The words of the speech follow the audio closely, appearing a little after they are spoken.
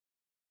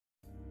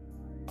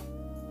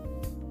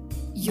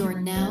You're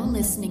now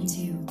listening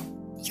to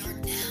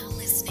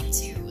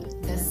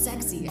The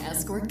Sexy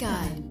Escort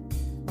Guide,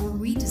 where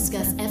we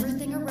discuss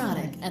everything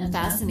erotic and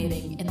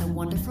fascinating in the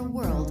wonderful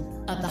world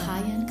of the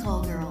high-end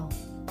call girl.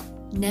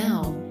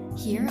 Now,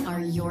 here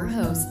are your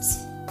hosts,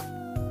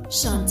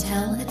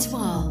 Chantel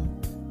Etoile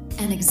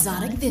and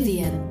Exotic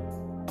Vivian.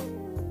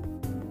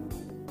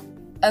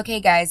 Okay,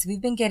 guys,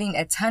 we've been getting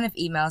a ton of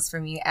emails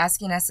from you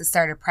asking us to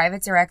start a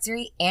private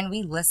directory, and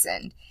we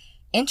listened.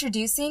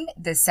 Introducing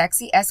the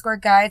Sexy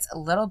Escort Guide's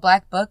Little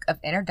Black Book of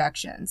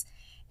Introductions.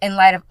 In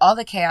light of all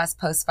the chaos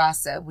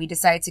post-FOSTA, we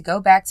decided to go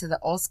back to the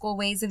old school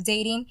ways of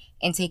dating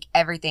and take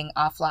everything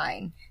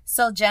offline.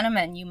 So,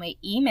 gentlemen, you may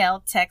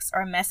email, text,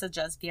 or message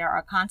us via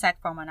our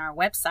contact form on our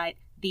website,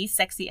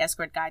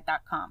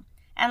 thesexyescortguide.com.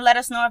 And let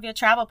us know of your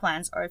travel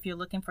plans or if you're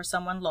looking for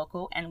someone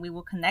local, and we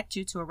will connect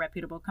you to a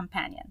reputable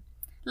companion.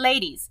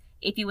 Ladies,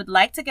 if you would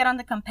like to get on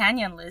the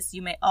companion list,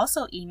 you may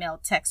also email,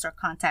 text, or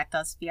contact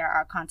us via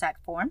our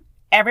contact form.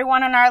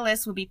 Everyone on our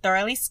list will be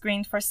thoroughly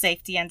screened for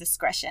safety and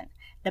discretion.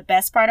 The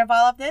best part of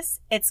all of this,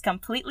 it's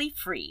completely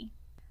free.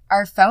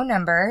 Our phone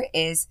number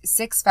is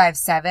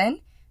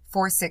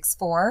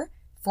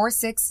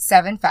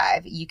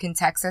 657-464-4675. You can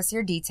text us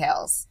your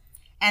details.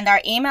 And our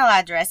email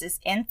address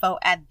is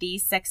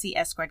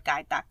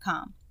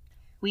info@thesexyescortguide.com.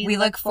 We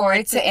look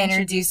forward to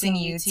introducing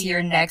you to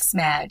your next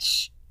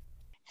match.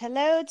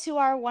 Hello to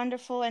our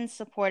wonderful and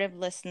supportive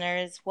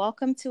listeners.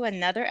 Welcome to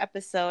another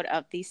episode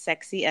of the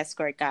Sexy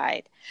Escort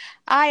Guide.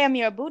 I am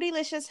your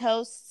bootylicious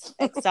host,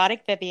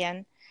 Exotic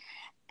Vivian.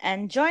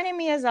 And joining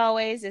me as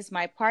always is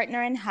my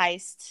partner in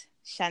heist,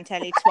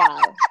 Chantel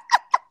Etoile.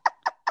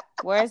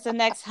 Where's the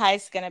next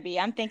heist going to be?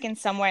 I'm thinking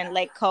somewhere in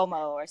Lake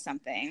Como or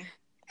something.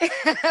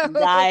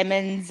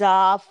 Diamonds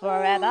are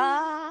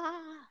forever.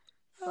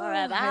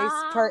 Forever.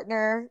 Heist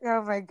partner.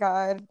 Oh my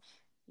God.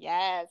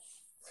 Yes.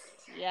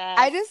 Yeah,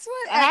 I just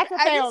want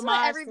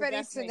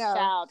everybody to know.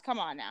 Child. Come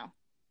on now.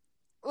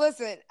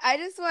 Listen, I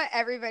just want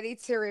everybody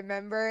to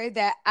remember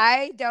that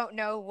I don't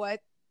know what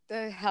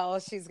the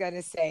hell she's going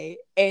to say.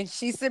 And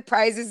she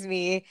surprises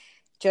me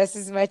just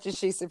as much as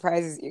she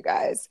surprises you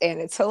guys. And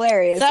it's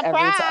hilarious every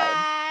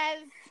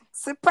time.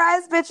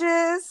 Surprise,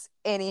 bitches.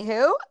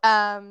 Anywho,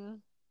 I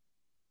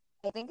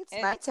think it's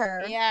my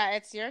turn. Yeah,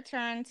 it's your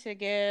turn to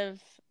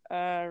give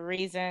a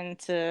reason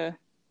to,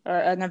 or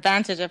an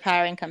advantage of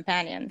hiring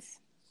companions.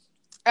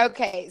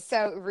 Okay,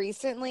 so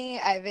recently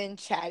I've been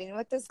chatting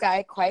with this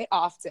guy quite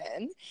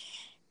often,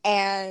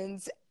 and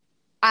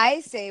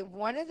I say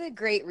one of the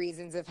great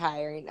reasons of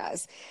hiring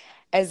us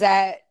is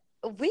that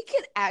we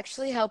can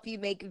actually help you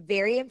make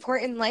very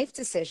important life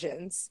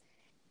decisions.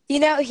 You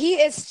know, he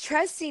is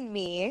trusting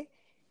me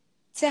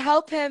to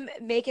help him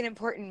make an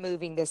important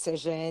moving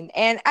decision,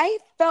 and I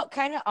felt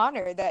kind of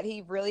honored that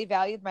he really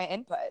valued my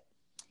input.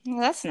 Well,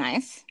 that's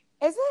nice.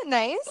 Isn't it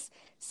nice?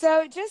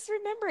 So just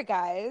remember,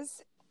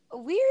 guys,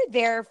 we're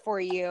there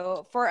for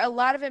you for a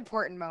lot of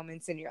important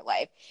moments in your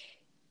life,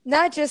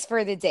 not just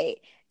for the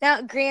date.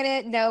 Now,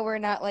 granted, no, we're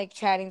not like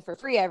chatting for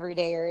free every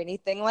day or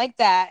anything like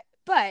that.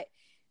 But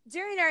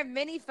during our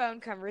mini phone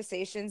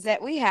conversations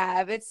that we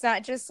have, it's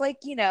not just like,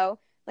 you know,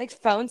 like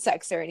phone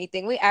sex or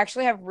anything. We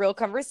actually have real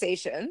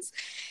conversations.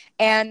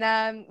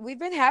 And we've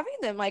been having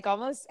them like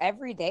almost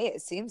every day,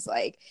 it seems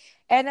like.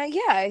 And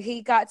yeah,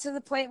 he got to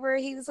the point where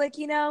he was like,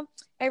 you know,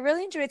 I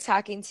really enjoyed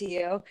talking to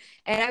you,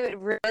 and I would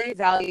really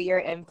value your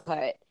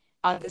input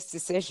on this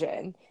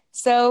decision.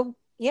 So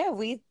yeah,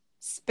 we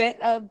spent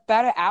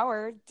about an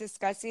hour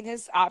discussing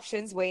his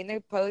options, weighing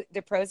the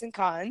pros and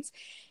cons.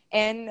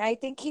 And I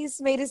think he's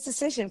made his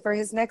decision for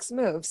his next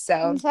move.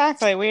 So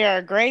exactly. We are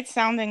a great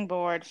sounding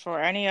board for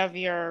any of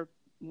your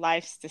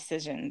life's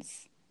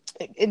decisions.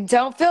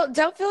 Don't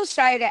feel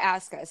shy to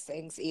ask us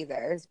things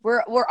either.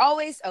 We're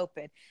always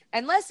open.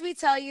 Unless we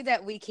tell you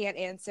that we can't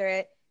answer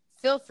it,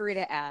 feel free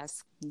to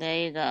ask. There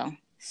you go.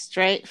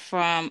 Straight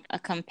from a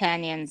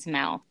companion's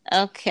mouth.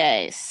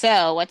 Okay,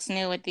 so what's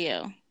new with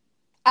you?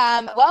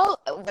 Well,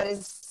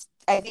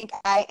 I think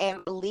I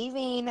am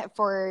leaving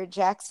for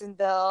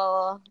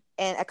Jacksonville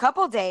in a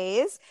couple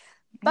days.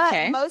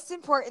 But most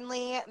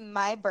importantly,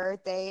 my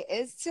birthday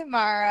is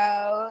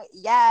tomorrow.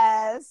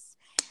 Yes.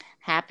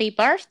 Happy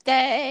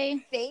birthday.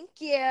 Thank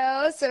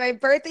you. So my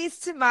birthday's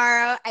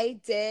tomorrow. I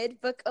did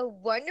book a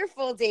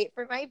wonderful date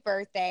for my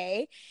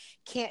birthday.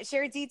 Can't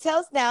share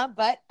details now,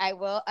 but I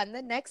will on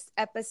the next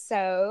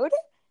episode.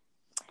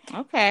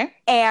 Okay.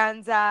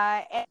 And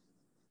after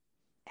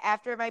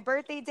my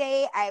birthday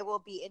day, I will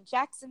be in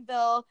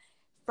Jacksonville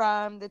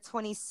from the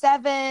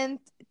 27th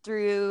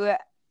through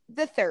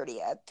the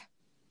 30th.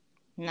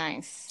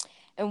 Nice.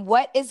 And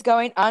what is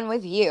going on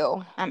with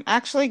you? I'm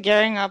actually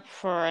gearing up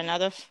for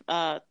another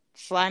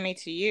Fly Me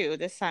to You.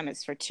 This time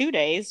it's for 2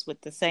 days with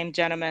the same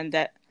gentleman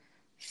that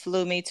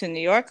flew me to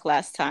New York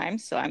last time.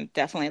 So I'm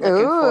definitely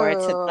looking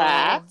forward to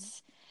that.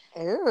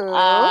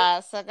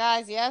 So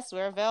guys, yes,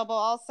 we're available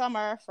all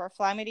summer for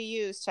Fly Me to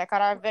Use. Check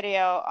out our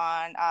video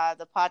on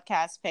the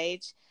podcast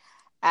page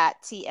at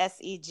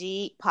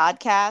TSEG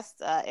Podcast.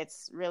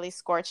 It's really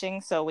scorching,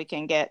 so we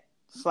can get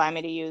Fly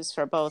Me to Use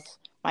for both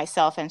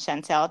myself and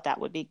Chantel, that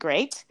would be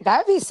great. That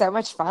would be so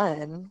much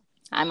fun.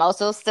 I'm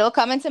also still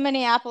coming to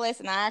Minneapolis,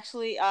 and I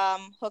actually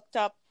hooked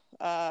up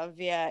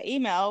via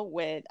email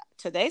with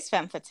today's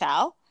femme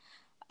fatale,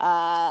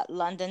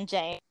 London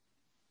Jane.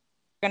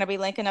 We're going to be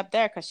linking up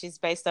there because she's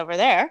based over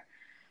there.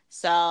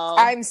 So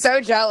I'm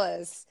so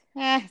jealous.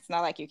 It's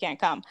not like you can't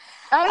come.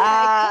 Oh,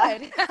 yeah, I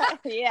could.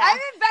 Yeah. I'm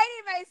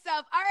inviting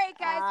myself. All right,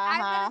 guys.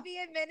 I'm going to be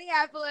in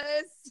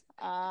Minneapolis.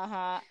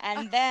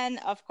 And then,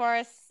 of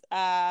course,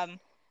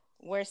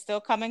 we're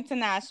still coming to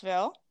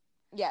Nashville.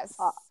 Yes.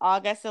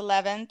 August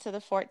 11th to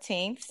the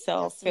 14th.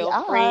 So yes, feel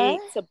free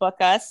to book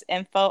us.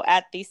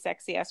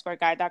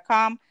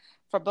 info@thesexyescortguide.com.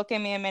 For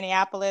booking me in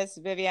Minneapolis,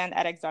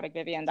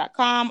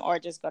 Vivian@exoticvivian.com, or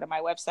just go to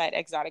my website,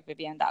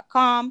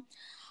 exoticvivian.com.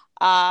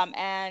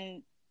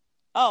 And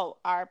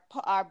our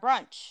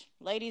brunch,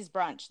 ladies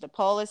brunch. The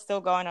poll is still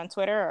going on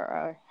Twitter,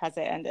 or has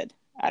it ended?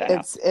 I don't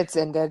know. It's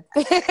ended.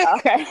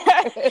 Okay.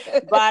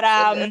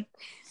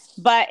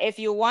 But if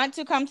you want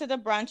to come to the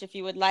brunch, if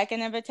you would like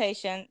an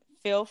invitation,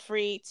 feel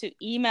free to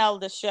email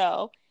the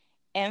show,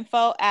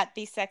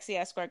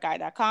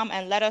 info@thesexyescortguide.com,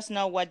 and let us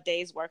know what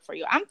days work for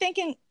you. I'm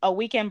thinking a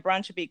weekend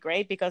brunch would be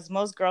great because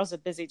most girls are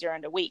busy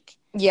during the week.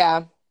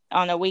 Yeah.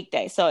 On a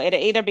weekday. So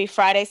it'll either be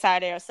Friday,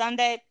 Saturday, or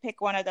Sunday.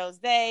 Pick one of those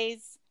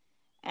days,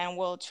 and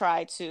we'll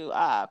try to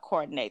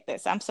coordinate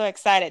this. I'm so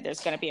excited. There's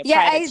going to be a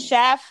private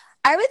chef.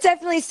 I would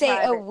definitely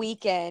say a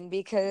weekend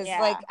because,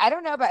 I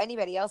don't know about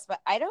anybody else,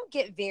 but I don't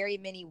get very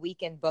many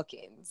weekend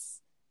bookings.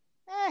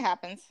 It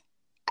happens.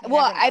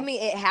 Well, I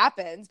mean, it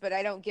happens, but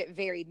I don't get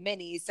very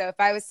many. So if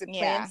I was to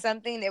plan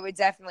something, it would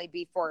definitely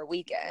be for a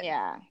weekend.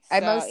 Yeah.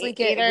 I mostly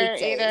get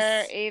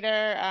weekdays.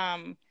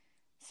 Either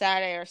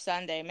Saturday or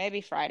Sunday,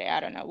 maybe Friday. I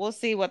don't know. We'll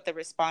see what the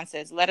response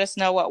is. Let us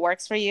know what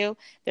works for you.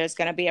 There's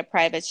going to be a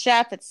private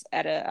chef. It's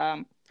at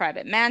a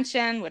private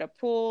mansion with a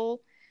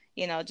pool.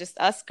 Just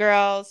us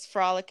girls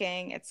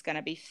frolicking. It's going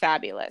to be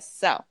fabulous.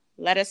 So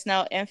let us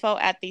know.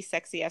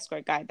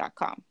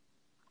 info@thesexyescortguide.com.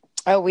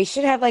 Oh, we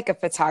should have like a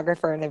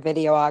photographer and a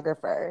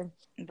videographer.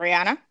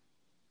 Brianna?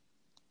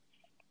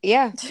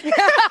 Yeah.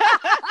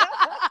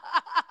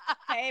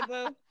 Hey,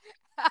 boo.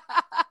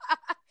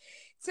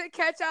 To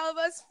catch all of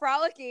us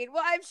frolicking.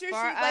 Well, I'm sure she'd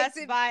like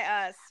to by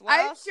us.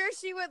 Well, I'm sure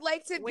she would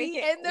like to be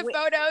in the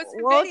photos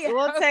and videos.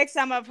 We'll take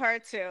some of her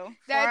too.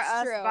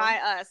 That's true. By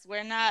us.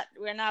 We're not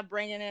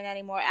bringing in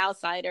any more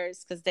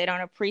outsiders because they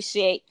don't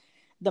appreciate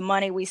the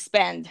money we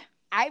spend.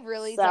 I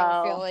really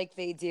don't feel like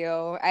they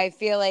do. I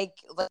feel like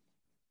in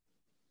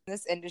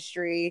this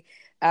industry,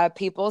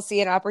 people see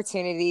an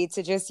opportunity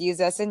to just use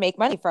us and make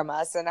money from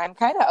us, and I'm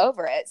kind of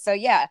over it. So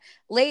yeah,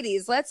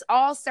 ladies, let's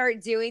all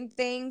start doing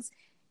things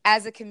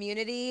as a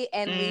community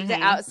and leave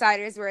the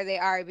outsiders where they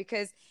are,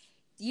 because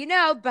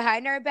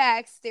behind our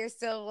backs they're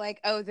still like,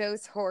 oh,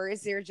 those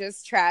whores, they're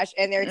just trash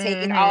and they're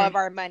taking all of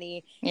our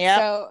money.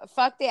 So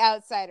fuck the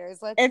outsiders.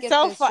 It's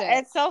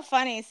so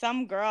funny.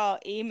 Some girl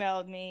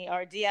emailed me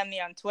or DM'd me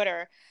on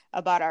Twitter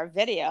about our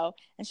video,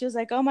 and she was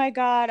like, oh my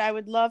god, I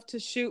would love to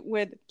shoot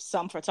with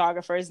some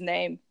photographer's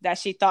name that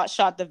she thought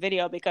shot the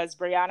video because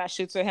Brianna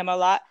shoots with him a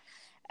lot.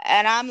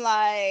 And I'm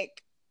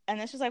like, and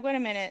then she's like, wait a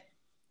minute,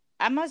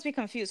 I must be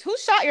confused. Who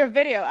shot your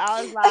video?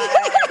 I was like,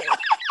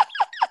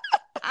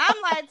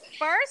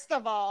 first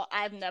of all,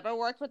 I've never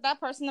worked with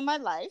that person in my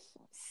life.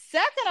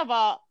 Second of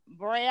all,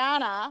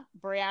 Brianna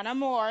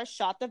Moore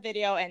shot the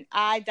video and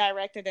I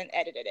directed and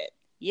edited it.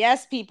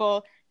 Yes,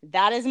 people,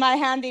 that is my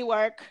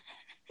handiwork.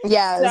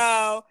 Yes.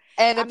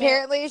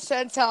 Apparently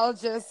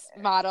Chantel just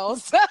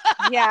models.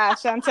 Yeah,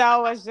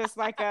 Chantel was just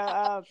like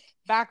a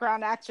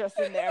background actress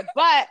in there.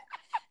 But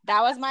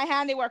that was my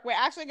handiwork. We're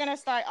actually going to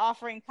start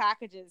offering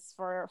packages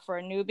for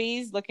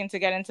newbies looking to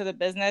get into the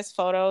business,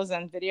 photos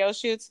and video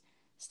shoots.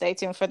 Stay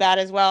tuned for that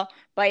as well.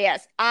 But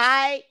yes,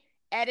 I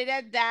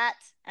edited that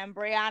and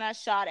Brianna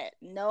shot it.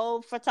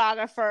 No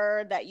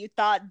photographer that you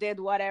thought did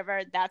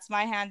whatever. That's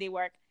my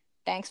handiwork.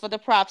 Thanks for the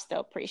props, though.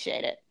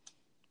 Appreciate it.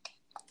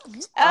 Okay.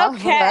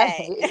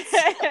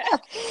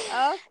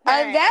 On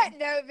that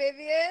note,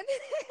 Vivian,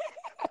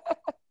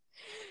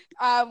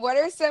 what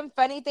are some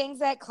funny things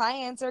that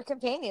clients or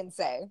companions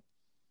say?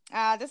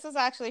 This is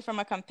actually from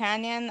a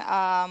companion.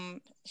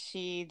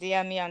 She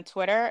DM'd me on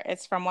Twitter.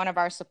 It's from one of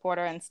our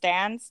supporter and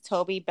stands,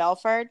 Toby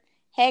Belford.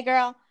 Hey,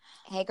 girl.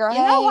 Hey, girl.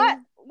 You know what?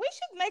 We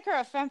should make her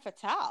a femme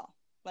fatale.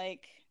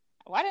 Like,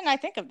 why didn't I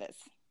think of this?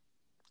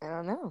 I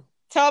don't know.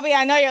 Toby,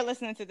 I know you're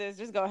listening to this.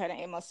 Just go ahead and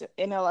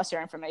email us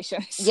your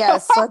information.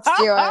 Yes, let's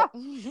do it.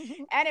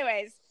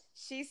 Anyways,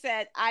 she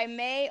said, I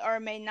may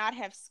or may not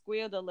have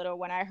squealed a little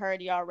when I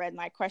heard y'all read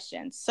my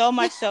question. So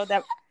much so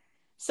that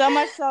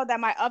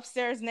my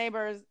upstairs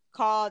neighbors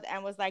called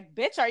and was like,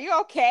 bitch, are you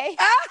okay?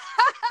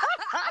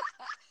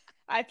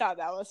 I thought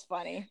that was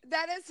funny.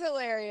 That is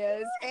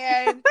hilarious.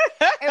 And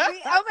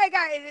we, oh my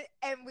God,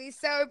 and we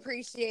so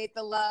appreciate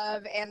the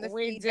love and the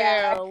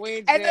feedback.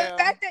 We do. And the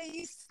fact that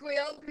you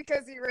squealed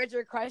because you read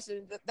your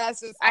question,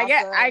 that's just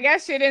awesome. I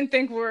guess she didn't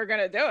think we were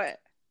going to do it.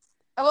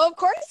 Well, of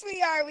course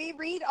we are. We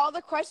read all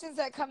the questions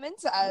that come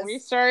into us. We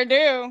sure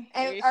do.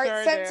 And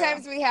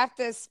sometimes we have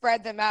to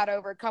spread them out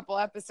over a couple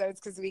episodes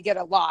because we get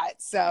a lot.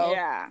 So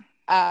yeah.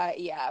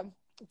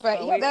 But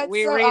so yeah,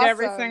 we so read awesome.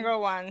 every single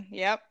one.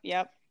 Yep.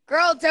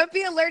 Girl, don't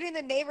be alerting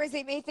the neighbors.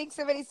 They may think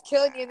somebody's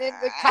killing you, and then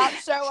the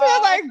cops show up.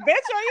 She's like,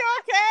 bitch, are you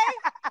okay?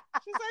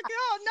 She's like,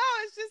 oh, no,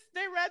 it's just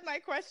they read my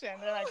question.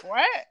 They're like,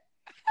 what?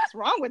 What's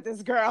wrong with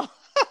this girl?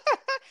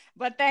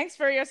 But thanks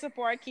for your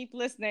support. Keep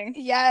listening.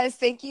 Yes,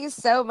 thank you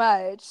so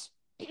much.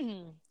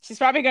 She's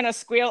probably going to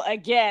squeal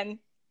again.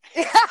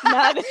 She's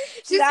going to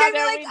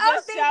be like,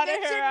 oh, they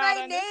mentioned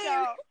my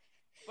name.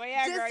 But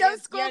yeah, just girl,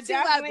 don't squeal too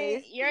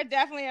loudly. You're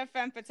definitely a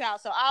femme fatale.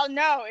 So I'll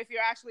know if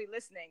you're actually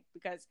listening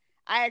because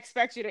I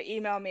expect you to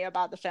email me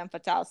about the femme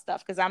fatale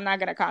stuff because I'm not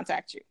going to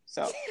contact you.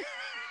 So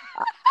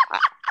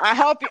I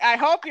hope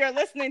you're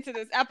listening to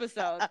this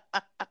episode.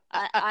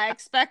 I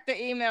expect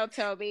the email,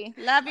 Toby.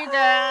 Love you, girl.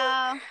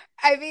 I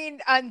mean,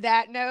 on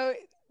that note,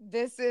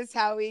 this is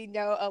how we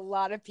know a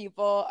lot of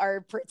people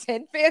are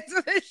pretend fans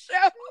of the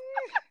show.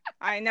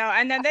 I know,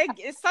 and then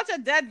it's such a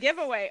dead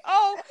giveaway.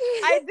 Oh,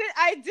 I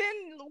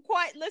didn't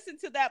quite listen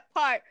to that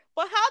part,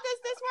 but how does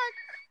this work?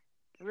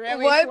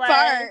 Really? What Sway?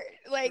 part?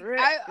 Like,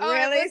 Really,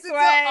 I listened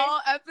Sway? to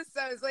all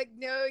episodes. Like,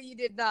 no, you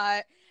did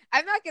not.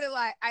 I'm not gonna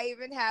lie. I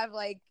even have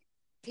like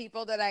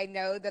people that I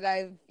know that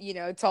I've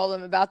told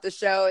them about the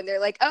show, and they're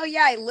like, "Oh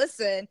yeah, I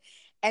listen,"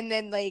 and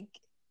then like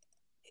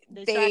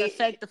they try to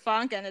fake the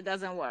funk, and it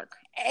doesn't work.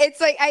 It's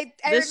like I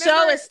remember,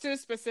 show is too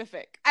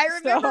specific. I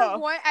remember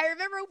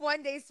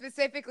one day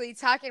specifically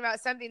talking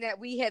about something that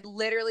we had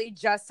literally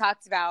just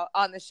talked about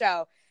on the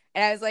show.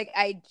 And I was like,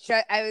 I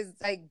was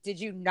like, did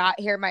you not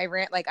hear my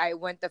rant? Like, I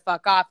went the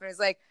fuck off. And it was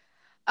like,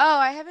 oh,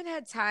 I haven't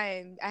had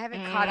time. I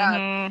haven't caught up.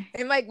 And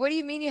I'm like, what do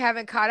you mean you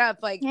haven't caught up?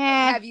 Like,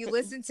 have you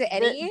listened to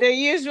any? The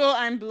usual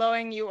I'm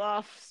blowing you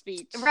off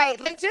speech. Right.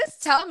 Like,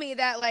 just tell me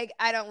that, like,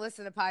 I don't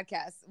listen to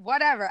podcasts.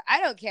 Whatever. I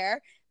don't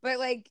care. But,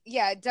 like,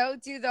 yeah,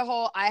 don't do the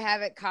whole I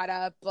haven't caught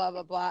up, blah,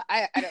 blah, blah.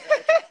 I don't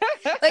really care.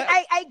 Like,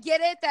 I get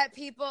it that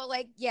people,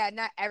 like, yeah,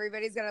 not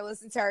everybody's going to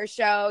listen to our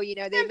show.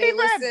 They may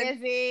listen. Are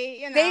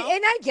busy, and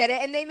I get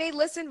it. And they may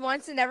listen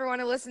once and never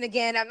want to listen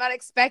again. I'm not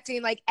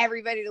expecting, like,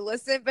 everybody to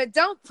listen. But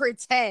don't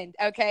pretend,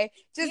 okay?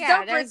 Just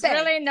don't pretend. There's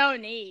really no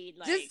need.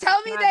 Like, just tell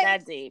me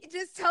that deep.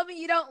 Just tell me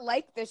you don't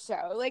like the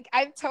show. Like,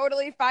 I'm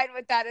totally fine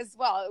with that as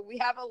well. We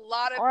have a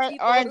lot of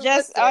people or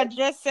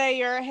just say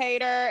you're a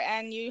hater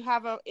and you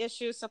have an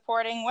issue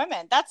supporting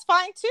women. That's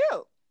fine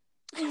too.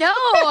 No,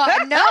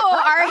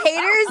 our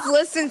haters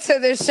listen to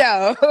the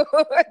show.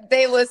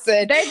 They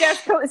listen. They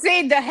just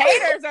see the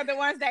haters are the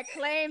ones that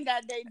claim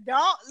that they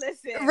don't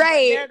listen.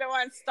 Right. They're the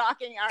ones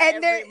stalking our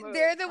and every move.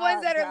 They're the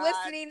ones that are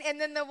listening, and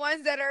then the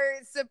ones that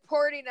are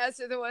supporting us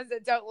are the ones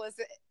that don't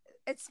listen.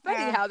 It's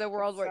funny how the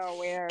world works. So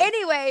weird.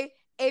 Anyway,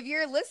 if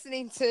you're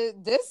listening to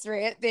this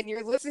rant, then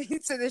you're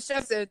listening to the show.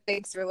 So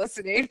thanks for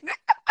listening.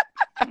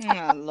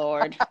 Oh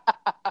Lord.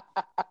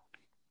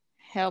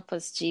 Help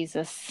us,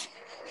 Jesus.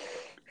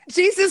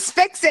 Jesus,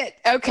 fix it.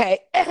 Okay.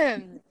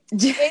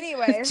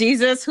 Anyway.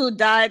 Jesus, who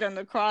died on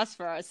the cross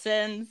for our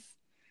sins,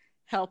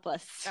 help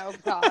us. Oh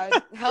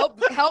God. Help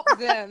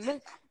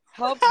them.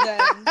 Help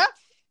them.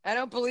 I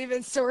don't believe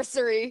in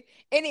sorcery.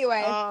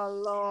 Anyway.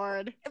 Oh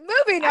Lord.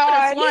 Moving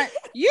on.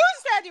 You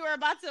said you were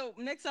about to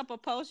mix up a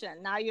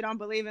potion. Now you don't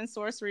believe in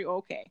sorcery.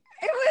 Okay.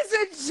 It was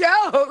a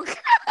joke.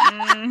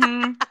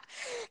 Mm-hmm.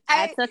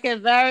 I took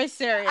it very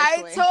seriously.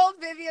 I told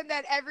Vivian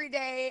that every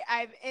day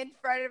I'm in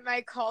front of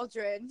my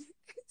cauldron,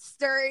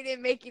 stirring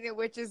and making a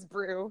witch's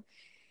brew.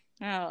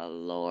 Oh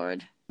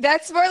Lord.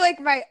 That's more like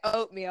my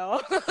oatmeal.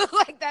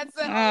 Like that's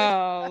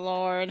oh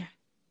Lord.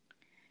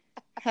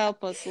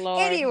 Help us,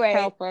 Lord. Anyway,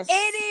 help us.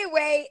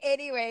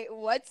 Anyway,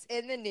 what's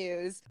in the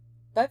news?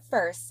 But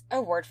first,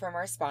 a word from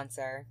our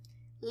sponsor.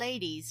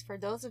 Ladies, for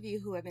those of you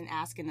who have been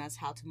asking us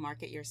how to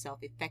market yourself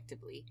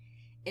effectively,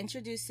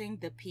 introducing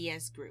the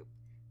PS Group.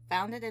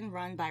 Founded and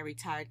run by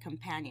retired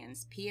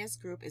companions, PS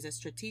Group is a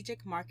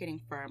strategic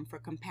marketing firm for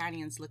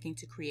companions looking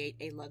to create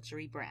a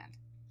luxury brand.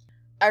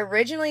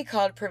 Originally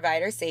called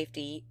Provider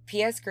Safety,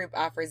 PS Group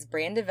offers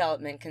brand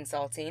development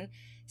consulting,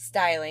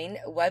 styling,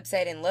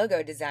 website and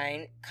logo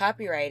design,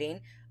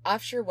 copywriting,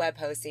 offshore web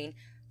hosting,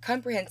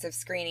 comprehensive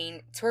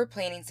screening, tour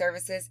planning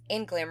services,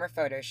 and glamour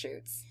photo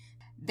shoots.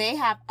 They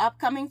have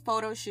upcoming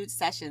photo shoot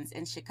sessions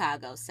in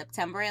Chicago,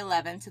 September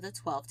 11th to the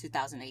 12th,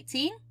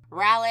 2018,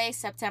 Raleigh,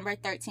 September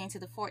 13th to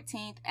the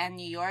 14th, and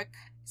New York,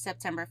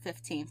 September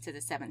 15th to the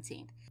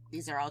 17th.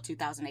 These are all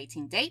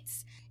 2018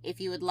 dates.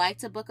 If you would like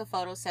to book a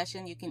photo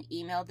session, you can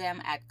email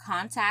them at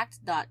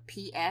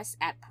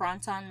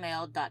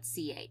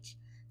contact.ps@protonmail.ch.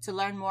 To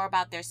learn more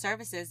about their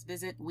services,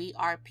 visit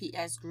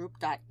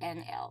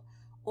wearepsgroup.nl,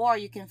 or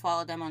you can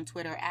follow them on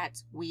Twitter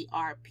at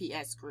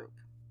wearepsgroup.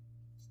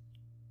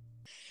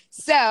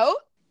 So,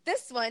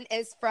 this one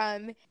is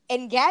from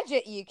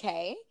Engadget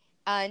UK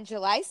on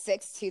July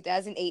 6,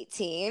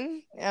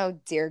 2018. Oh,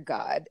 dear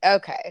God.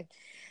 Okay.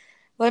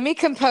 Let me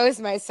compose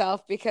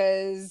myself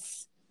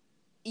because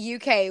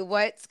UK,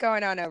 what's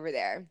going on over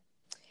there?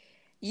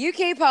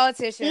 UK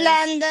politicians.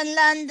 London.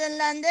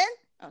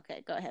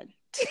 Okay, go ahead.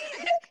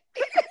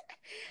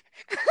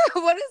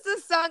 What is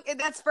the song?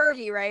 That's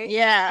Fergie, right?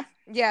 Yeah.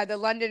 Yeah, the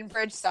London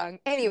Bridge song.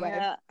 Anyway,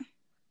 Yeah.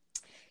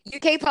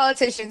 UK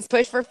politicians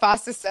push for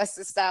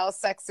FOSTA-style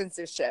sex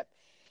censorship.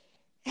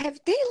 Have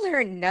they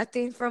learned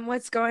nothing from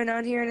what's going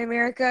on here in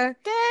America?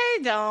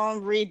 They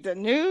don't read the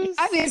news.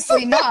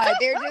 Obviously not.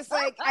 They're just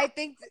like, I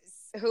think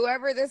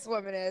whoever this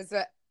woman is,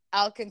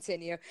 I'll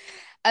continue.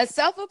 A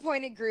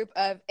self-appointed group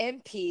of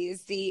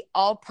MPs, the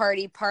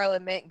All-Party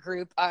Parliament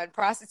Group on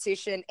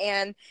Prostitution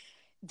and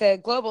the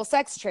Global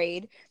Sex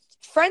Trade,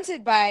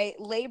 fronted by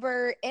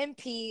Labour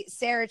MP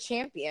Sarah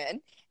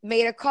Champion,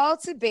 made a call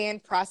to ban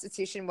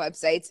prostitution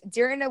websites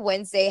during a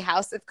Wednesday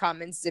House of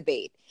Commons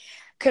debate.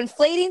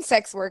 Conflating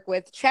sex work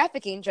with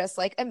trafficking, just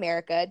like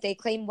America, they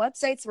claim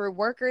websites where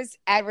workers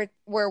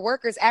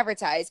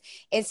advertise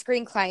and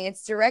screen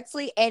clients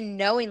directly and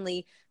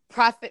knowingly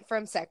profit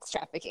from sex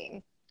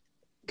trafficking.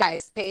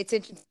 Guys, pay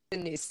attention to the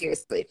news,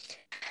 seriously.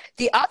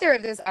 The author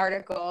of this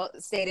article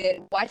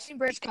stated, watching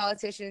British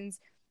politicians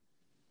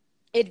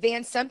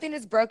advance something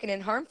as broken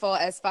and harmful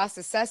as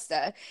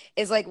FOSTA-SESTA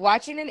is like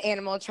watching an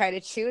animal try to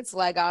chew its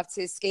leg off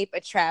to escape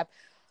a trap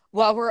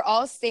while we're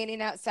all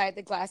standing outside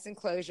the glass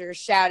enclosure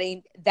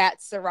shouting,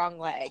 "That's the wrong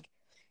leg."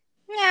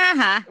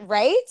 Uh-huh.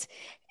 Right?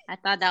 I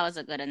thought that was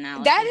a good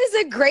analogy. That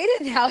is a great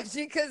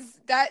analogy because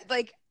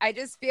I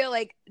just feel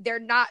like they're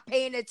not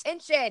paying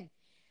attention.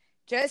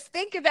 Just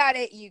think about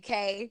it,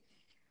 UK.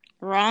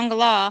 Wrong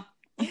law.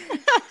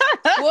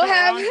 We'll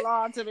have wrong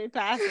law to be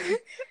passing.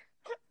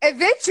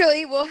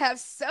 Eventually, we'll have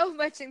so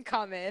much in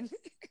common.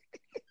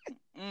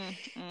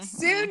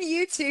 Soon,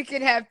 you two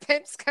can have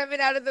pimps coming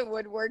out of the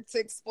woodwork to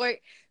exploit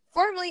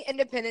formerly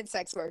independent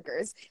sex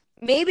workers.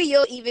 Maybe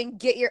you'll even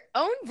get your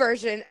own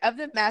version of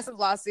the massive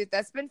lawsuit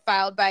that's been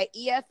filed by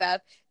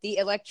EFF, the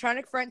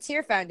Electronic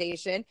Frontier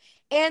Foundation,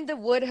 and the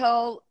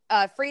Woodhull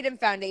Freedom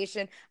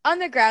Foundation on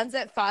the grounds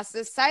that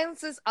FOSTA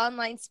silences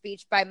online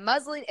speech by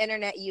muzzling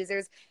internet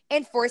users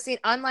and forcing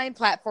online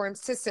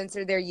platforms to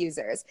censor their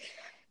users.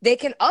 They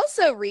can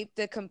also reap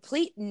the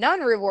complete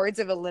non-rewards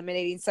of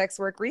eliminating sex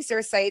work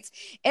resource sites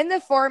in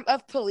the form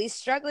of police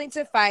struggling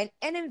to find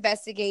and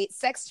investigate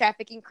sex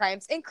trafficking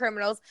crimes and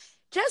criminals,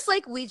 just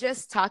like we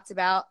just talked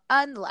about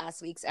on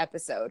last week's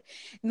episode.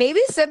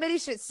 Maybe somebody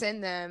should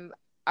send them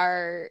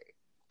our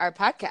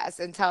podcast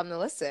and tell them to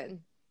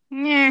listen.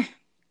 Yeah.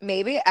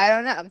 Maybe. I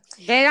don't know.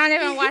 They don't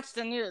even watch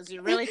the news.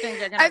 You really think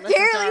they're going to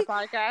listen to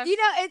our podcast? You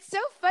know, it's so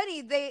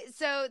funny.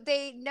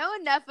 They know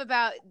enough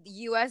about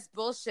U.S.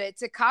 bullshit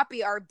to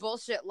copy our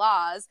bullshit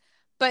laws,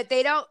 but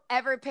they don't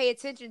ever pay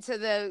attention to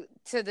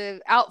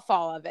the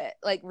outfall of it.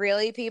 Like,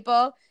 really,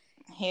 people?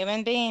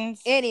 Human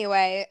beings.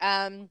 Anyway,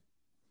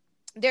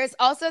 there's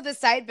also the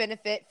side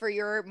benefit for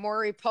your more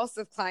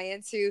repulsive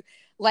clients who,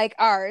 like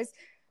ours,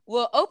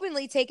 will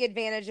openly take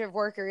advantage of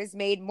workers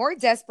made more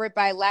desperate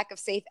by lack of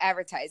safe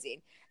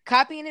advertising.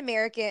 Copying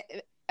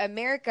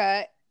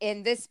America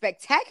in this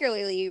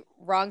spectacularly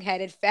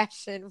wrong-headed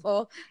fashion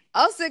will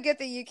also get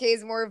the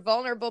UK's more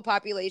vulnerable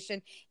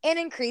population an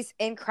increase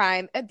in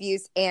crime,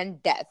 abuse,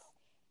 and death.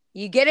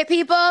 You get it,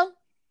 people?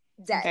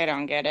 Death. They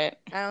don't get it.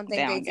 I don't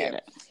think they do. Get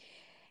it.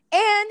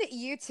 And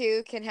you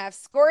too can have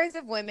scores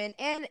of women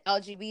and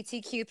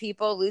LGBTQ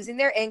people losing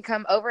their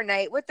income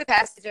overnight with the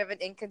passage of an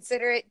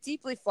inconsiderate,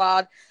 deeply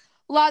flawed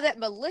law that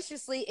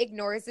maliciously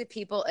ignores the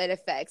people it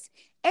affects.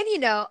 And you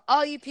know,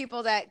 all you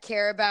people that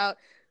care about,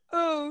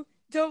 oh,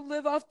 don't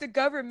live off the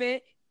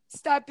government,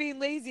 stop being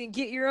lazy and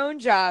get your own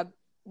job.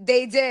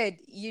 They did.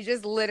 You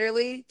just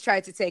literally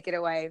tried to take it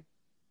away.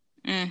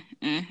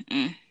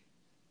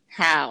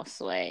 How,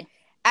 Sway?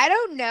 I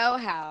don't know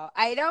how.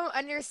 I don't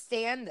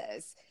understand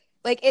this.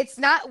 Like, it's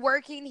not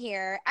working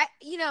here.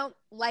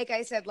 Like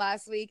I said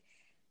last week,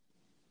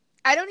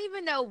 I don't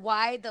even know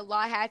why the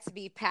law had to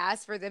be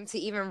passed for them to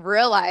even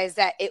realize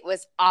that it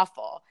was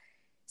awful.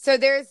 So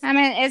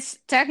it's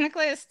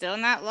technically still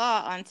not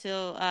law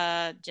until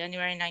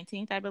January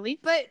 19th, I believe.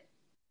 But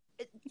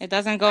it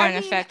doesn't go in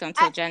effect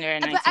until January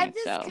 19th. But I'm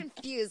just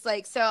confused.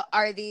 Like, so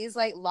are these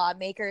like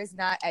lawmakers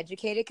not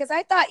educated? Because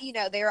I thought,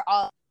 they were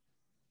all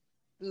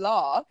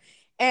law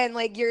and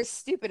like you're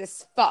stupid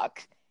as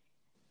fuck.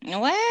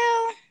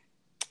 Well,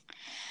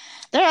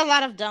 there are a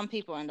lot of dumb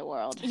people in the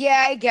world.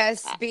 Yeah, I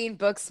guess being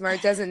book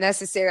smart doesn't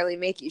necessarily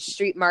make you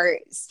street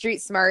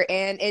smart,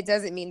 and it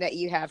doesn't mean that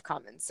you have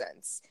common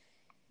sense.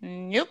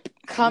 Nope.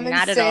 Common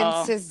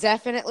sense is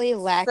definitely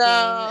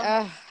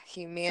lacking.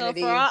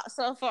 Humanity.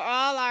 So for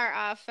all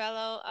our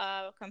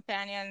fellow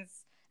companions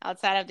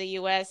outside of the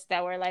U.S.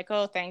 that were like,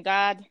 oh, thank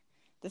God,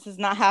 this is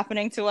not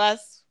happening to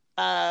us.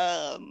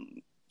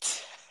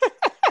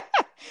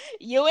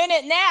 You in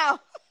it now.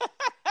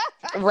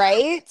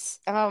 Right?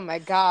 Oh my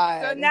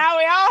God. So now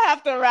we all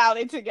have to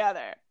rally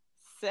together.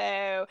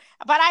 So,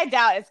 but I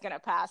doubt it's gonna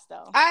pass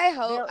though. I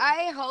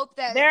hope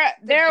that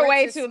they're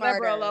way too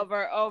liberal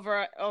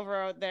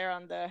over there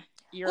on the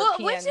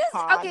European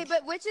pod. Okay,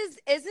 but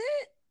isn't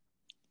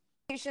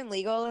prostitution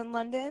legal in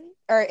London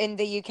or in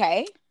the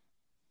UK?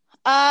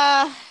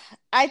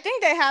 I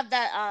think they have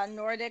that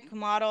Nordic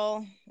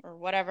model or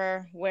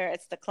whatever, where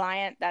it's the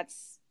client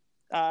that's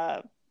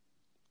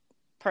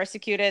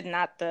persecuted,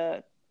 not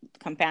the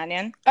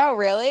companion. Oh,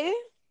 really?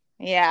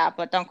 Yeah,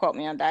 but don't quote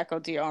me on that. Go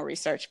do your own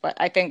research. But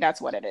I think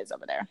that's what it is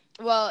over there.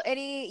 Well,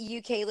 any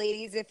UK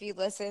ladies, if you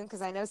listen,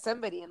 because I know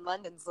somebody in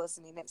London's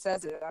listening, it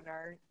says it on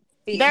our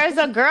feed. There's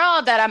a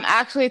girl that I'm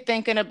actually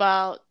thinking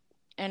about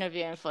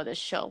interviewing for this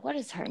show. What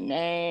is her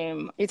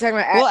name? You talking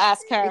about? We'll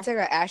ask her. You talking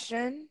about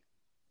Ashton?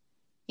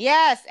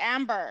 Yes,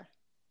 Amber.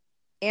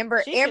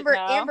 Amber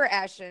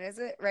Ashton, is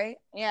it right?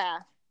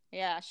 Yeah,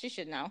 she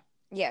should know.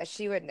 Yeah,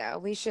 she would know.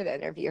 We should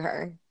interview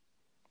her.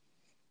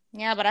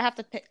 Yeah, but I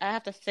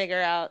have to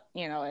figure out,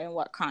 in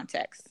what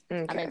context.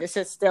 Okay. I mean, this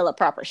is still a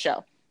proper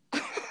show.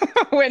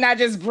 We're not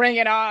just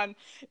bringing on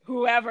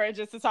whoever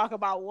just to talk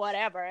about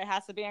whatever. It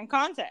has to be in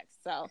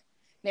context. So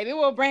maybe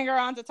we'll bring her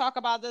on to talk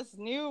about this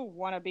new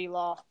wannabe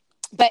law.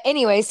 But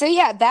anyway, so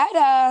yeah,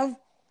 that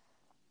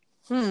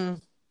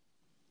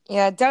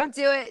yeah, don't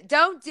do it.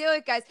 Don't do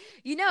it, guys.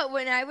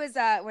 When I was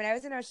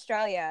in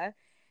Australia,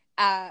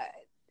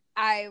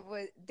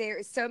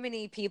 so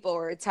many people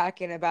were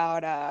talking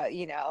about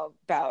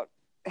about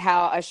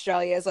how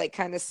Australia is like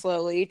kind of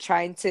slowly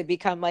trying to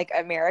become like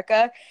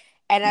America.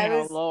 And I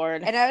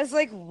was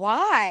like,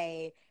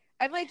 why?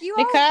 I'm like,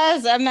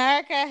 because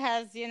America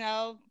has,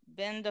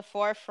 been the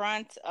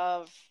forefront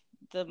of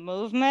the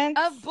movement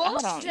of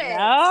bullshit.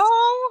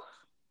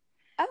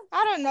 I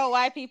don't know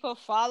why people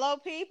follow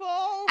people.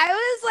 I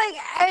was like,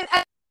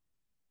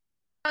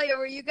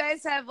 where you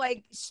guys have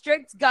like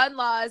strict gun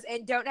laws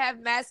and don't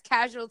have mass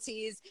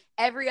casualties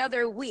every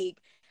other week.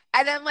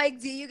 And I'm like,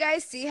 do you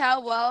guys see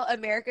how well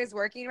America's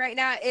working right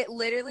now? It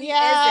literally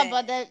isn't.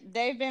 But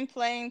they've been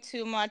playing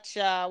too much.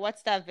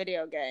 What's that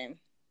video game?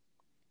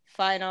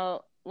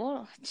 What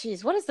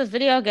is the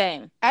video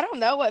game? I don't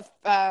know what.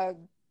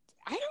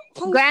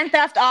 Grand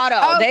Theft Auto.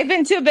 Oh. They've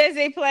been too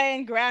busy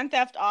playing Grand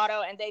Theft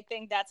Auto, and they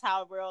think that's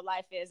how real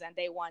life is, and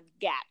they want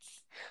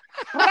gats.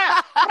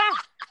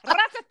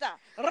 Ratata,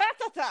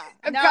 ratata.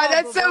 No, God,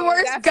 that's the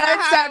worst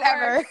gun sound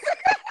ever.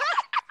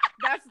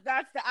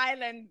 That's the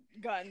island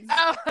guns.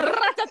 Oh.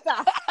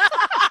 Ratata.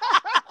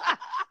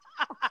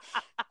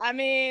 I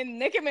mean,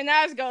 Nicki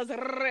Minaj goes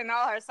in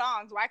all her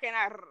songs. Why can't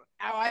I?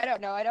 Oh, I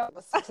don't know. I don't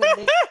listen to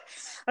Nicki.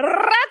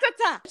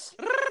 Ratata.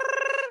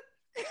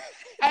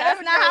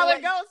 That's not how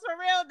it goes for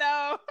real,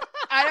 though.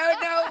 I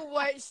don't know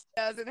what she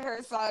does in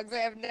her songs. I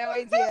have no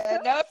idea.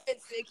 No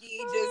offense, Nicki.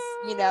 Just,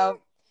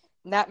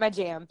 not my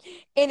jam.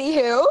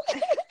 Anywho.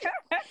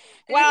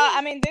 Well,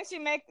 I mean,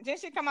 didn't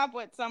she come up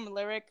with some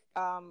lyric,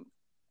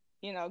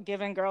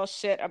 giving girls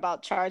shit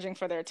about charging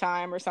for their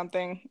time or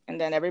something, and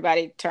then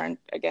everybody turned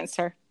against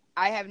her?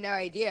 I have no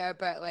idea,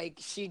 but like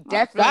she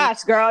definitely. Oh,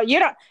 gosh, girl,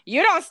 you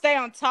don't stay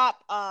on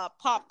top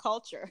pop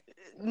culture.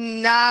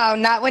 No,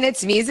 not when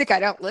it's music I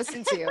don't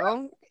listen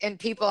to and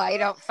people I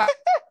don't find.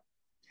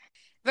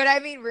 But I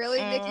mean,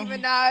 really, Nicki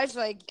Minaj,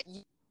 like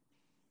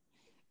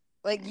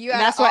you.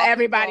 That's what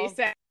everybody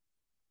said.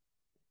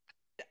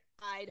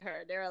 Eyed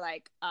her. They were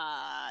like,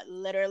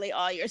 literally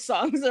all your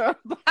songs are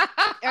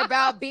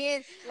about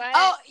being. Like,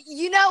 oh,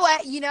 you know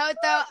what? You know what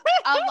though?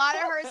 A lot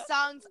of her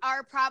songs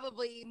are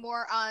probably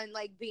more on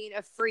like being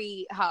a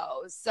free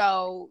hoe.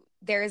 So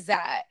there's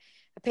that.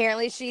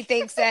 Apparently, she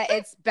thinks that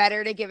it's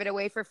better to give it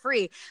away for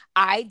free.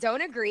 I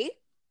don't agree.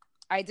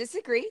 I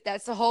disagree.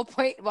 That's the whole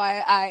point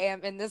why I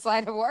am in this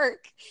line of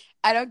work.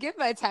 I don't give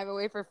my time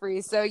away for free.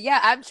 So yeah,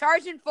 I'm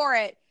charging for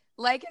it.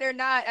 Like it or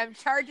not, I'm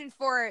charging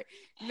for it,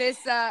 Miss.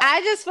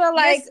 I just feel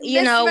like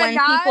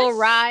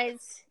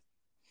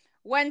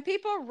when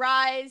people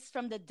rise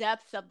from the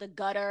depths of the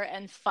gutter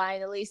and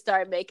finally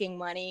start making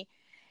money,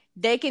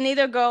 they can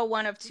either go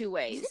one of two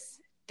ways.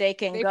 They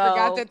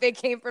forgot that they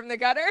came from the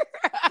gutter.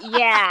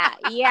 yeah,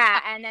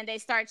 and then they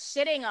start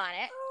shitting on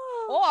it,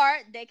 or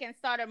they can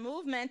start a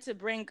movement to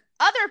bring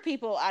other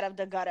people out of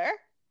the gutter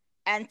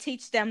and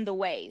teach them the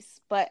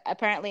ways. But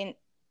apparently,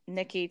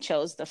 Nicki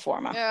chose the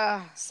former.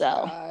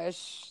 So,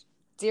 gosh,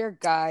 dear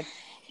God.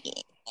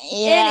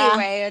 Yeah.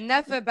 Anyway,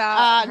 enough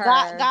about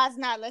her. God's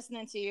not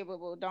listening to you,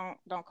 boo-boo.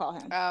 Don't call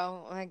him.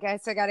 Oh, I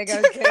guess I gotta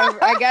go.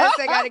 I guess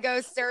I gotta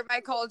go stir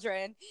my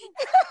cauldron.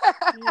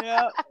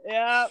 Yep.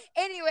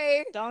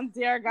 Anyway, don't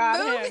dare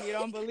God him. You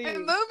don't believe.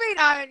 Moving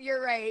on.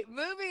 You're right.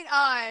 Moving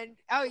on.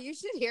 Oh, you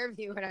should hear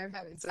me when I'm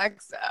having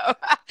sex, though.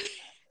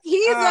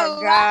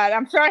 God,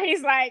 I'm sure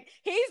he's like,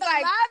 bitch, you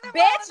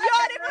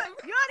don't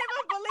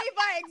even believe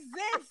I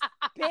exist,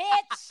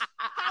 bitch.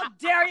 How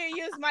dare you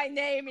use my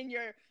name in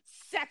your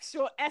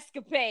sexual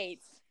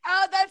escapades?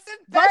 Oh, that's the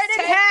best.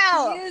 Burn in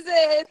hell. Use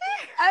it.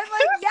 I'm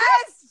like,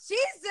 yes,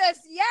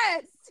 Jesus,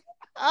 yes.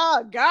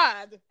 Oh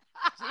God,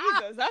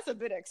 Jesus, that's a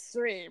bit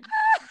extreme.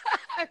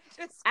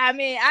 I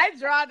mean, I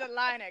draw the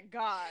line at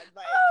God.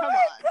 Like, come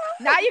on. God.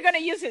 Now you're gonna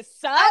use his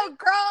son? Oh,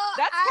 girl,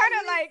 that's kind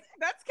of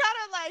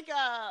like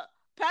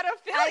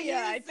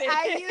pedophilia.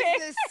 I use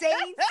the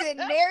saints and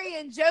Mary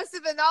and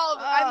Joseph and all of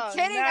them. I'm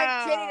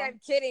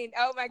kidding.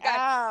 Oh my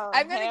God.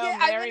 I'm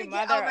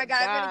gonna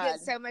get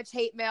so much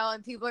hate mail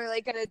and people are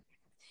like gonna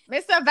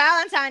Mr.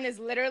 Valentine is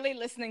literally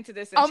listening to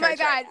this in Oh church my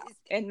God. right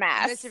now, in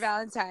mass. Mr.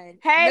 Valentine.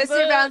 Hey, Mr.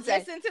 boo, Valentine.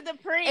 listen to the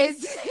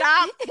priest.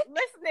 Stop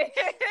listening.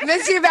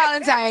 Mr.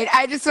 Valentine,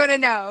 I just want to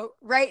know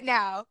right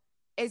now,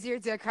 is your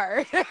dick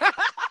hard?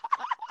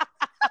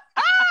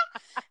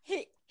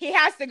 He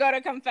has to go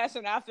to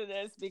confession after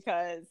this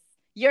because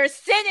you're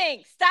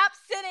sinning. Stop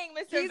sinning,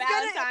 Mr.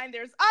 Valentine.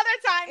 There's other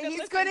times.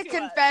 He's going to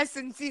confess,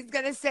 and he's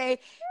going to say,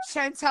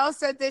 Chantel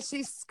said that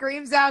she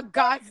screams out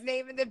God's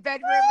name in the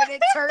bedroom, and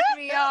it turned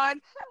me on.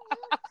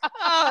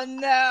 Oh,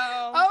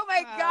 no. Oh,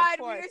 my God.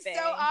 Poor We're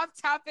so off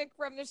topic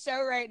from the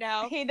show right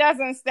now. He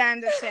doesn't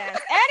stand a chance.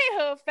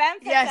 Anywho, femme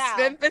fatale. Yes,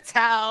 femme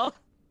fatale.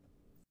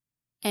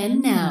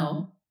 And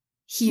now,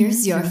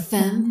 here's your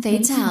femme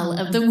fatale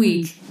of the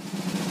week.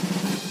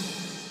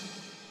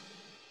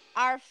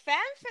 Our femme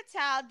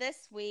fatale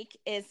this week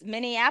is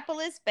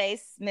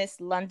Minneapolis-based Miss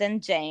London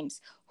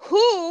James,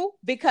 who,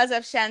 because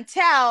of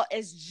Chantel,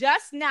 is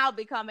just now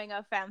becoming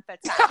a femme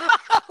fatale.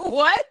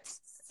 What?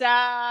 So we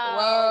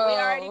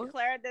already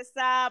cleared this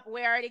up.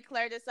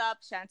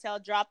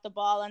 Chantel dropped the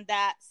ball on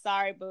that.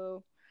 Sorry,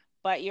 boo.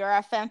 But you're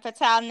a femme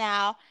fatale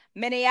now.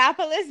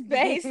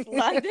 Minneapolis-based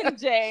London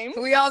James.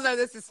 We all know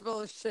this is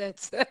full of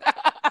shit.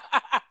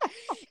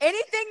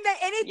 Anything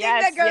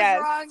that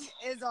goes wrong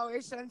is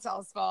always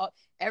Chantel's fault.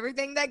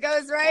 Everything that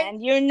goes right,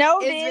 and you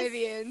notice, is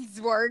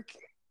Vivian's work.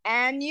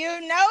 And you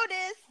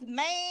notice,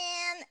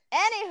 man.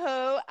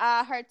 Anywho,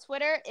 her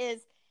Twitter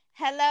is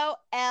hello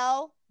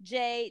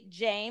LJ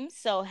James.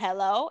 So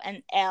hello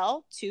and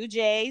L, 2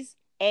 J's,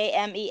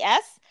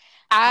 AMES.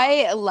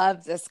 I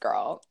love this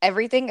girl.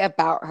 Everything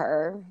about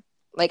her.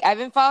 Like, I've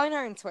been following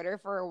her on Twitter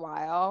for a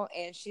while,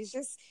 and she's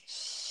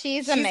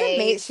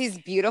amazing. She's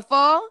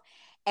beautiful.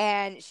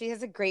 And she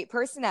has a great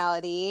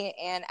personality,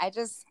 and I'm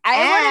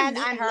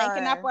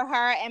linking up with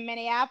her in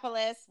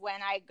Minneapolis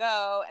when I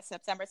go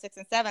September 6th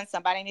and 7th.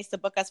 Somebody needs to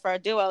book us for a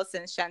duo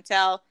since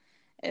Chantel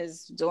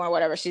is doing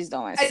whatever she's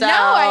doing. So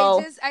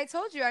I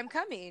told you I'm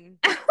coming.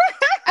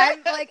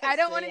 I'm like, I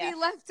don't want to be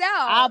left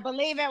out. I'll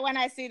believe it when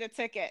I see the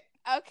ticket.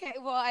 Okay,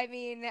 well, I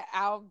mean,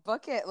 I'll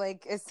book it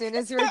like as soon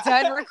as you're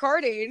done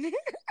recording.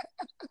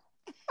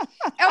 Oh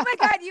my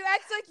God, you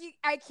act like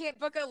I can't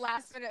book a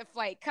last minute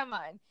flight. Come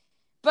on.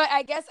 But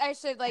I guess I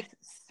should like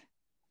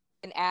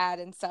an ad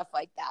and stuff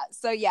like that.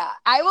 So yeah,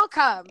 I will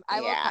come. I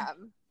will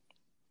come.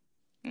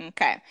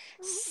 Okay.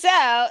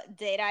 So,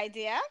 date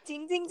idea.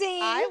 Ding, ding,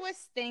 ding. I was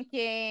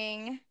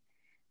thinking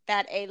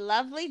that a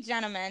lovely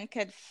gentleman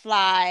could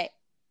fly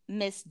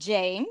Miss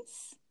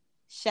James,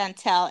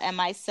 Chantel, and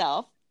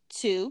myself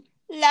to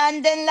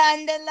London.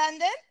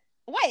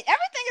 Wait,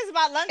 everything is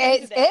about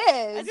London today. It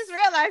is. I just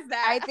realized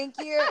that. I think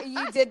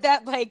you did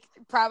that like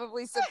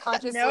probably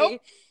subconsciously.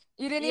 Nope.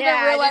 You didn't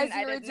even realize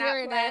you were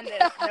doing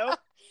it. Nope.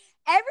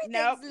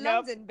 Everything's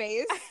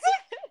London-based.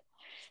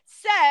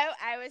 So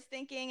I was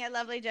thinking a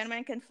lovely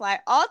gentleman can fly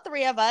all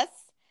three of us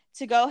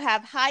to go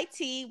have high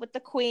tea with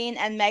the Queen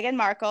and Meghan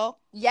Markle.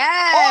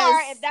 Yes.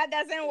 Or if that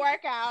doesn't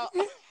work out,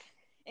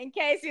 in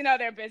case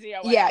they're busy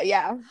or whatever.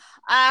 Yeah.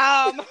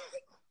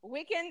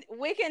 We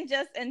can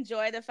just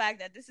enjoy the fact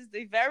that this is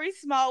the very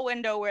small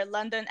window where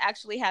London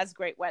actually has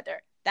great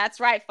weather. That's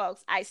right,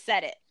 folks. I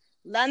said it.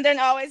 London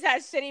always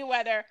has shitty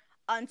weather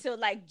until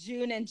like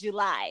June and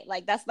July.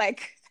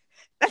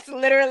 That's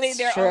literally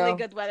their only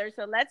good weather.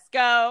 So let's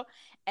go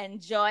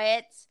enjoy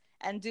it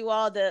and do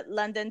all the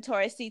London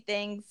touristy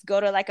things.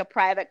 Go to like a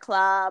private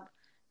club,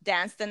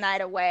 dance the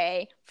night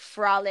away,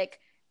 frolic,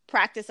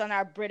 practice on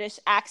our British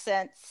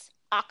accents,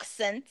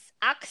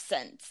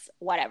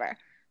 whatever.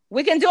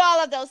 We can do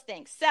all of those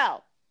things.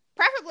 So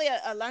preferably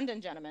a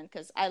London gentleman,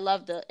 because I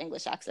love the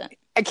English accent.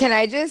 Can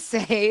I just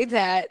say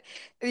that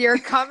your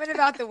comment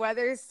about the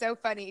weather is so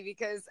funny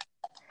because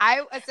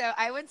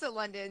I went to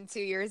London 2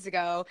 years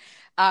ago.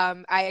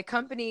 I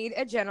accompanied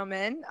a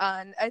gentleman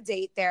on a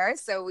date there.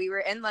 So we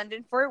were in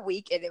London for a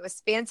week and it was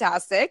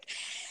fantastic.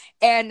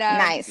 And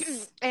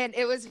nice. And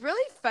it was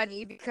really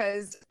funny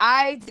because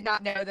I did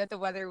not know that the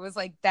weather was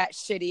like that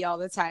shitty all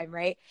the time,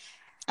 right?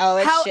 Oh,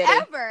 it's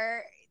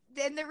However,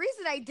 and the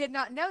reason I did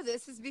not know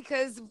this is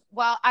because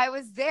while I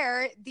was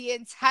there, the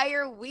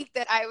entire week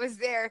that I was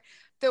there,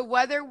 the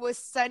weather was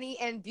sunny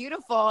and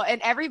beautiful.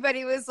 And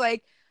everybody was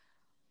like,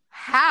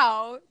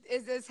 how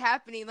is this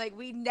happening? Like,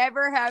 we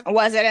never have.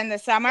 Was it in the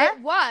summer? It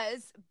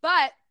was,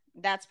 but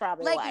that's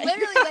probably like why.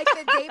 Literally like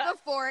the day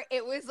before,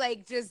 it was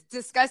like just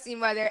disgusting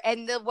weather,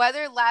 and the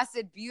weather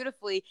lasted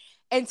beautifully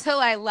until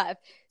I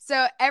left.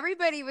 So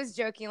everybody was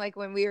joking, like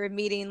when we were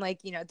meeting,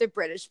 like, the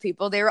British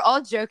people, they were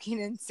all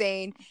joking and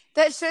saying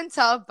that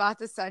Chantel brought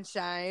the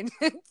sunshine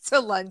to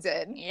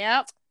London.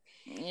 Yep.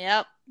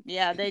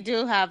 Yeah, they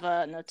do have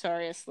a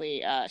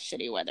notoriously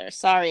shitty weather.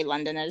 Sorry,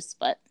 Londoners,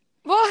 but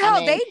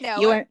they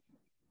know.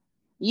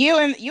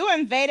 You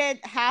invaded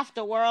half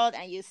the world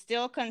and you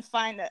still couldn't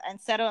find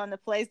and settle in a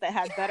place that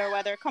had better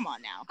weather. Come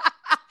on now.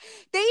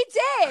 They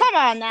did. Come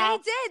on now.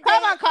 They did.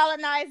 Come on,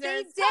 colonizers.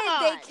 They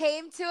did. They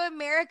came to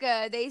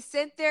America. They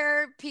sent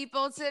their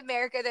people to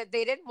America that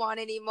they didn't want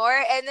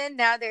anymore. And then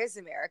now there's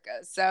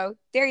America. So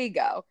there you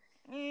go.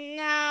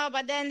 No,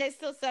 but then they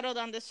still settled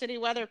on the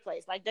shitty weather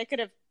place. Like they could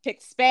have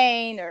picked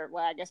Spain, or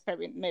well, I guess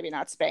maybe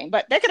not Spain,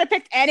 but they could have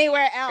picked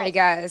anywhere else. I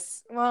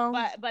guess. Well,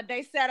 but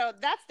they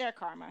settled. That's their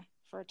karma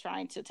for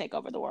trying to take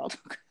over the world.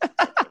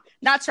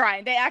 Not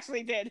trying, they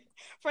actually did,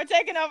 for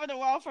taking over the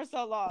world for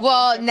so long.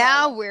 Well,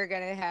 now we're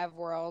gonna have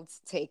world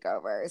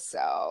takeover,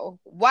 so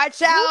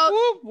watch out.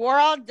 Whoop, whoop.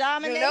 World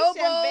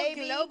domination,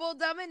 baby. Global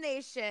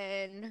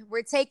domination.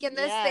 We're taking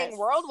this thing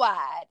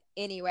worldwide.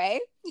 Anyway.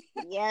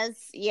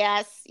 Yes.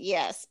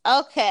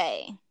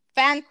 Okay.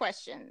 Fan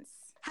questions.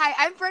 Hi,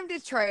 I'm from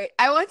Detroit.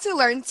 I want to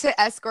learn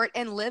to escort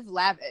and live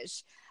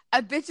lavish.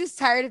 A bitch is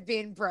tired of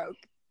being broke.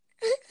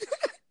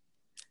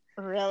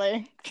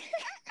 Really?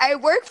 I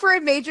work for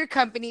a major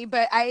company,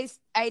 but I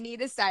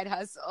need a side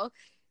hustle.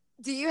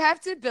 Do you have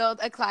to build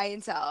a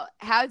clientele?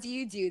 How do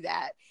you do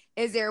that?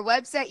 Is there a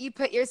website you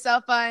put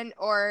yourself on,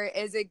 or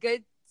is it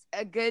good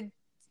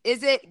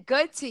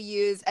to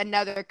use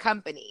another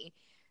company?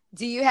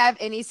 Do you have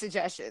any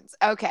suggestions?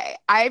 Okay,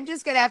 I'm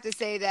just gonna have to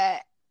say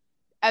that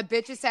a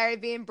bitch is tired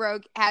of being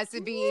broke has to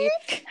be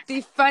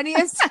the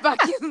funniest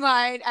fucking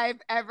line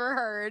I've ever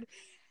heard.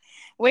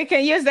 We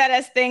can use that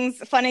as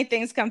funny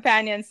things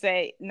companions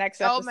say next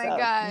episode. Oh my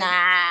God.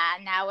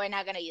 Nah, we're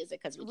not going to use it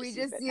because we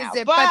just used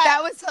it. But that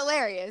was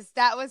hilarious.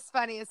 That was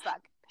funny as fuck.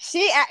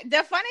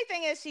 The funny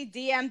thing is she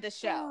DM'd the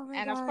show. Oh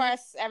and God. Of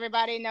course,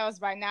 everybody knows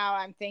by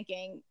now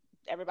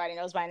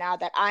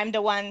that I'm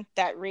the one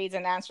that reads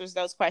and answers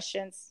those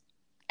questions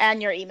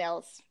and your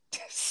emails.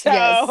 So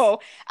yes.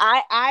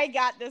 I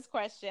got this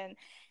question.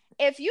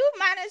 If you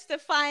managed to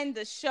find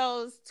the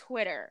show's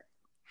Twitter,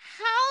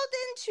 how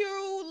didn't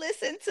you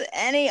listen to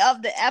any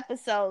of the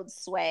episodes,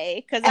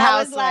 Sway? Because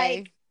I was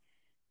like,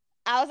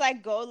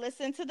 go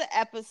listen to the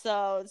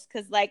episodes,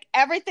 because like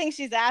everything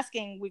she's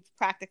asking, we've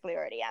practically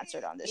already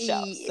answered on the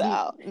show.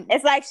 So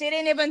it's like she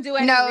didn't even do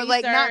any research.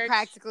 Like not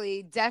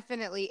practically,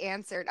 definitely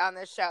answered on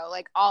the show,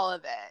 like all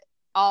of it.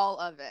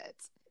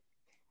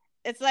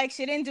 It's like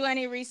she didn't do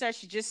any research.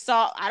 She just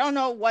saw, I don't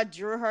know what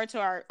drew her to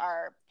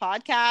our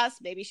podcast.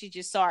 Maybe she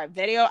just saw our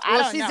video. I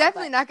don't know. She's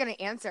definitely not going to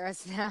answer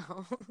us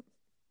now.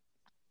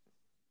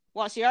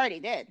 Well, she already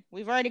did.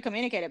 We've already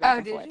communicated back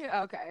and forth. Oh, did you?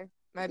 Okay.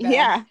 My bad.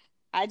 Yeah.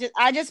 I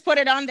just put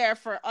it on there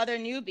for other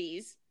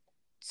newbies,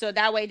 so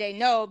that way they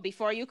know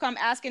before you come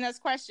asking us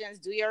questions,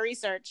 do your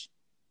research.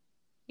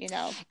 You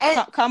know,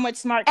 come with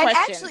smart questions.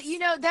 And actually,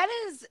 that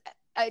is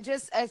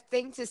just a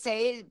thing to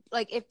say.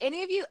 Like, if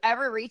any of you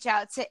ever reach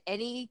out to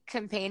any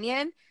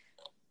companion,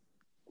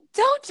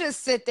 don't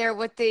just sit there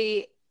with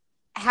the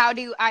how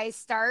do I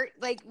start?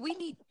 Like, we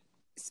need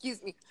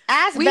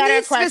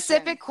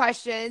specific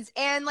questions,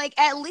 and like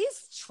at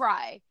least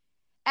try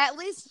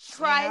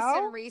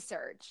some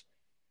research.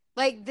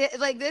 Like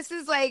this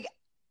is like,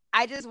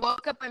 I just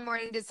woke up one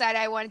morning and decided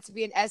I wanted to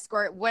be an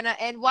escort.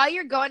 And while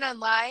you're going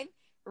online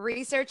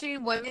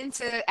researching women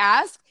to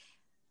ask,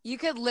 you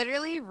could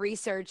literally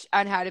research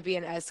on how to be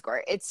an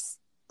escort. It's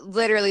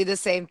literally the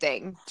same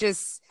thing.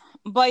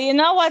 But you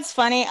know what's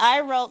funny?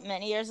 I wrote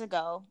many years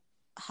ago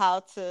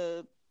how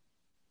to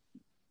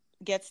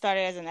get started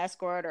as an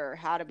escort, or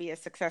how to be a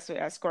successful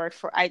escort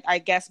for I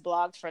guess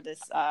blogged for this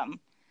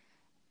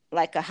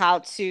like a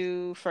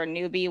how-to for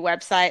newbie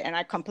website, and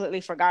I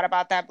completely forgot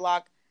about that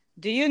blog.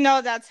 Do you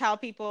know that's how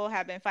people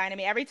have been finding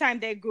me? Every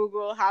time they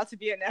Google how to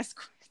be an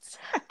escort.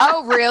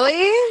 Oh,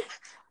 really?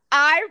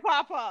 I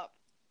pop up.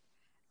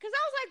 Because I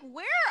was like,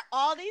 where are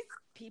all these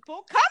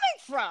people coming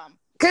from?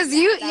 Because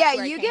you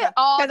get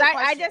all the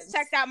questions. I just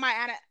checked out my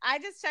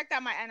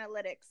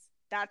analytics.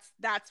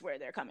 That's where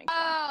they're coming from.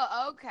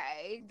 Oh,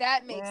 okay,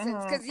 that makes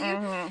sense. Because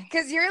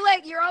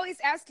you're always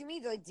asking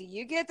me, like, do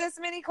you get this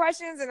many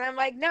questions? And I'm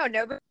like, no,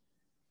 nobody.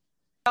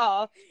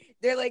 Oh,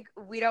 they're like,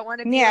 we don't want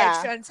to be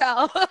like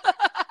Chantel.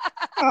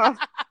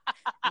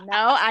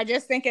 No, I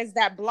just think it's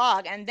that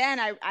blog, and then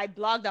I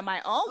blogged on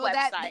my own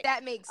website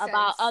that makes sense.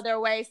 About other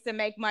ways to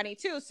make money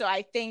too. So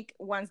I think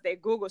once they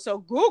Google, so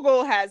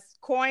Google has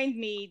coined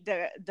me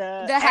the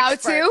how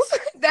to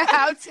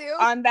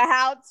on the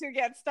how to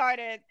get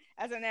started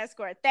as an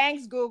escort.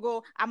 Thanks,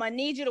 Google. I'm gonna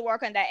need you to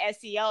work on that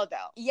SEO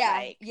though.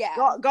 Yeah,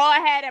 Go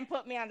ahead and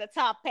put me on the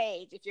top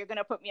page if you're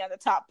gonna put me on the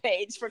top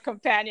page for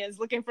companions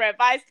looking for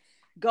advice.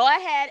 Go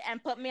ahead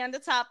and put me on the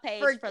top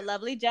page for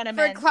lovely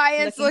gentlemen for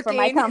clients looking for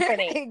my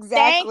company.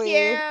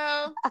 Exactly.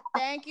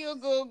 Thank you,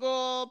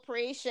 Google.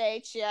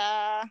 Appreciate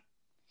ya.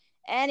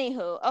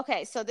 Anywho,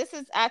 okay, so this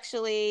is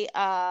actually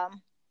from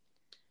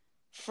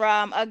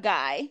a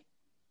guy,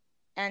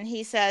 and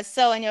he says,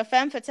 so in your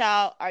femme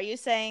fatale, are you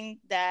saying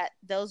that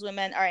those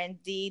women are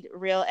indeed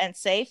real and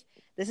safe?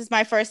 This is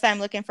my first time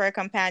looking for a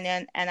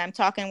companion, and I'm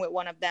talking with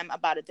one of them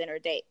about a dinner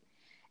date.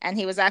 And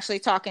he was actually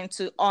talking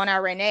to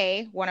Ona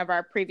Renee, one of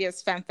our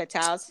previous femme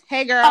fatales.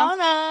 Hey, girl.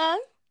 Ona.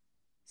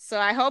 So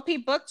I hope he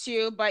booked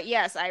you. But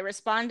yes, I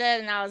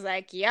responded and I was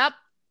like, yep,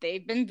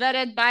 they've been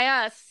vetted by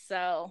us.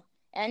 So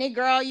any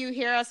girl you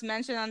hear us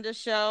mention on this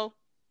show,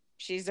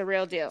 she's the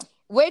real deal.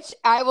 Which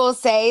I will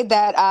say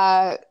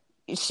that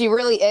she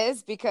really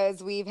is,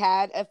 because we've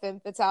had a femme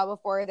fatale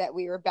before that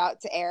we were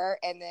about to air,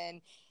 and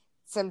then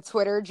some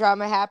Twitter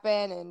drama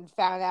happened and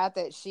found out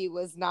that she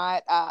was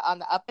not on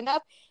the up and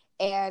up,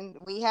 and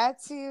we had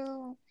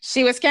to.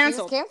 She was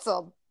canceled.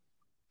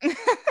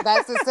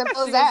 That's as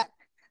simple as that.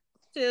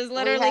 She was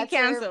literally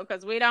canceled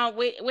because we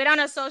don't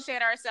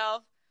associate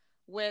ourselves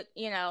with,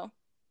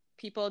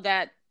 people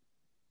that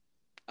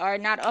are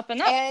not up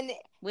and up. And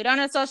we don't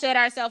associate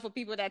ourselves with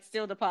people that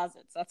steal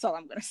deposits. That's all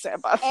I'm going to say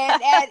about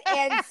that.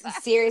 And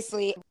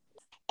seriously.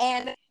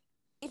 And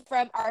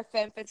from our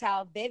femme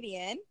fatale,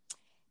 Vivian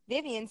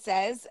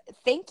says,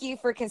 thank you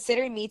for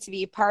considering me to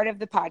be part of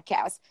the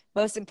podcast.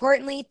 Most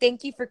importantly,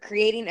 thank you for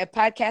creating a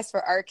podcast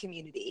for our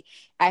community.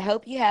 I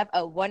hope you have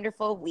a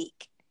wonderful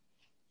week.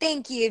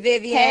 Thank you,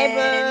 Vivian.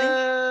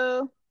 Hey,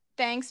 boo.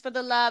 Thanks for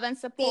the love and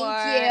support.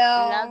 Thank you.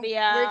 Love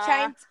ya. We're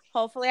trying.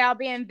 Hopefully, I'll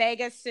be in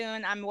Vegas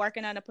soon. I'm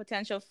working on a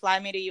potential fly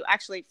me to you.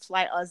 Actually,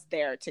 fly us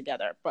there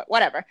together, but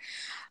whatever.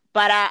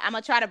 But I'm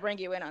going to try to bring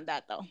you in on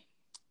that, though.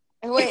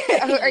 Wait,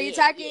 are you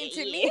talking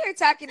to me or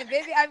talking to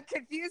Vivian? I'm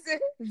confused.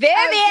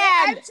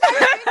 Vivian!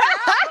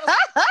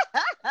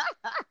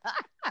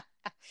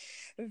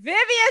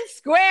 Vivian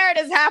Squared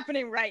is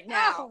happening right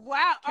now. Oh,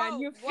 wow. Can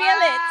you feel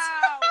it?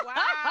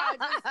 Wow.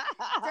 Just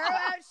throw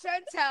out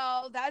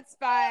Chantel. That's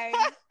fine.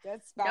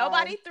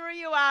 Nobody threw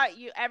you out.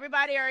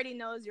 Everybody already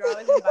knows you're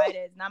always invited.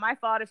 It's not my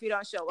fault if you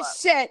don't show up.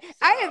 Shit. So.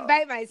 I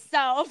invite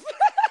myself.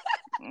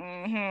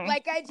 Mm-hmm.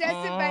 Like I just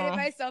invited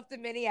myself to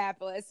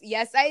Minneapolis.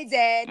 Yes, I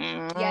did.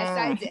 Yes,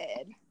 I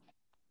did.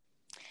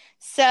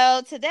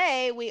 So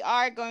today we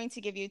are going to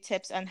give you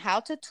tips on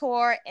how to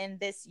tour in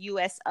this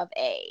US of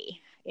A.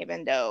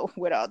 Even though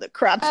with all the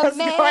crap that's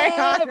going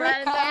on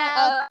right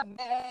now.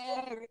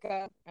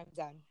 America. I'm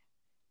done.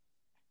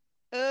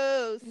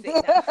 Oh,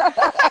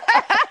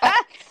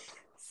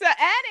 So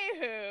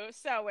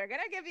anywho, we're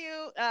going to give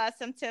you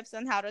some tips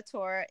on how to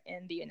tour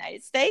in the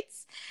United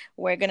States.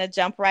 We're going to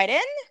jump right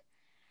in.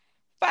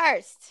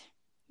 First,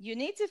 you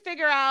need to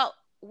figure out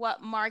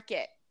what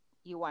market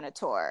you want to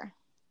tour.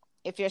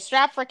 If you're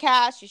strapped for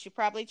cash, you should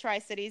probably try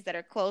cities that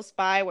are close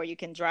by where you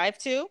can drive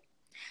to.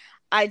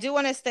 I do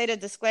want to state a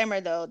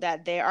disclaimer, though,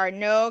 that there are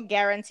no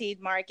guaranteed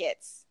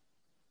markets.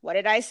 What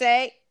did I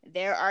say?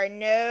 There are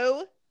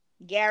no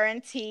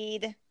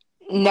guaranteed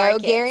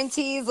markets.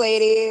 Guarantees,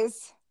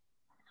 ladies.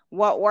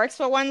 What works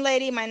for one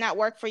lady might not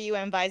work for you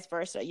and vice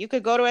versa. You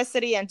could go to a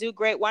city and do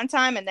great one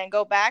time and then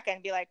go back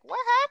and be like, what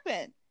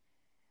happened?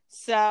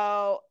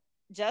 So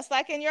just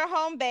like in your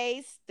home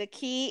base, the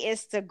key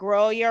is to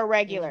grow your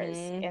regulars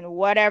in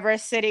whatever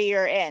city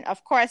you're in.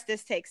 Of course,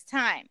 this takes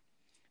time.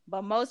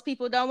 But most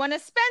people don't want to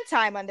spend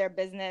time on their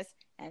business,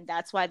 and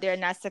that's why they're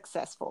not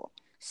successful.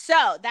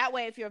 So that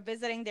way, if you're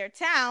visiting their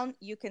town,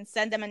 you can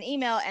send them an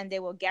email, and they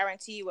will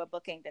guarantee you a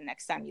booking the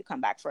next time you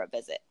come back for a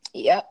visit.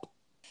 Yep.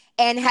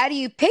 And how do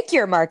you pick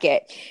your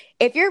market?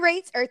 If your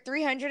rates are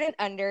 300 and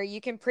under,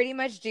 you can pretty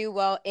much do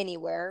well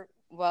anywhere.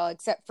 Well,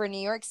 except for New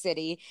York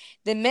City.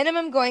 The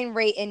minimum going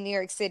rate in New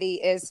York City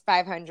is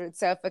 500.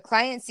 So if a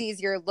client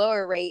sees your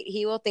lower rate,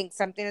 he will think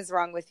something is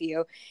wrong with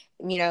you.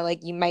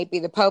 Like you might be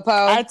the popo.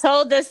 I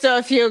told this to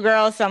a few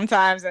girls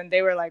sometimes, and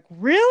they were like,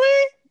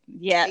 really?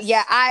 Yes.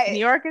 Yeah. New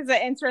York is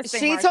an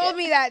interesting market. She told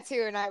me that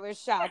too, and I was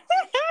shocked.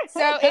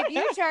 So if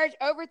you charge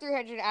over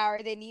 300 an hour,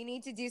 then you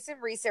need to do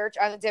some research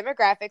on the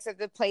demographics of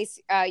the place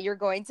you're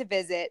going to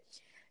visit.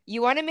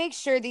 You want to make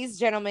sure these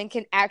gentlemen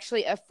can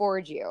actually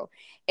afford you.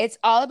 It's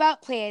all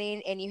about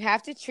planning, and you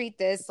have to treat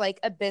this like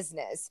a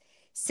business.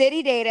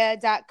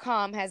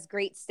 Citydata.com has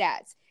great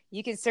stats.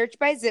 You can search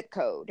by zip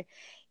code.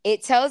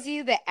 It tells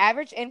you the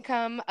average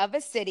income of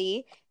a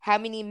city, how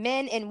many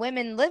men and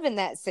women live in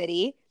that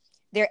city,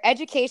 their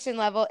education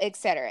level,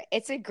 etc.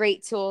 It's a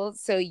great tool,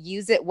 so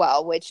use it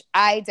well, which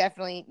I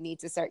definitely need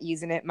to start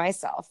using it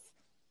myself.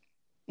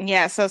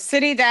 Yeah, so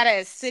City Data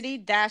is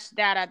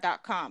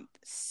city-data.com.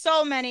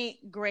 So many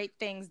great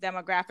things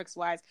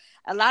demographics-wise.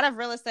 A lot of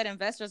real estate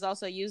investors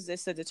also use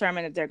this to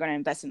determine if they're going to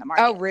invest in the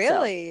market. Oh,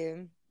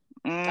 really?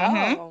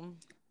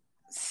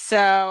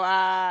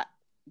 So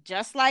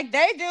just like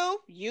they do,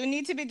 you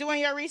need to be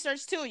doing your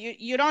research too.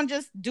 You don't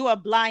just do a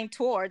blind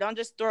tour. Don't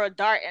just throw a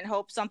dart and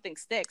hope something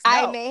sticks. No.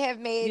 I've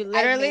made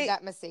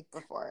that mistake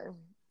before.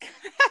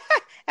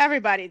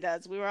 Everybody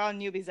does. We were all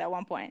newbies at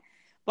one point.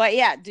 But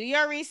yeah, do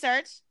your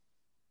research.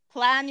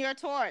 Plan your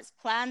tours,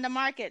 plan the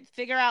market,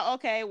 figure out,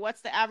 okay,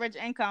 what's the average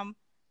income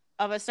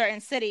of a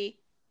certain city?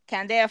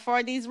 Can they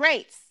afford these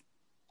rates?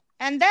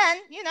 And then,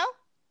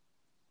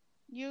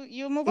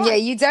 you move on. Yeah,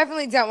 you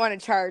definitely don't want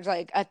to charge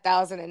like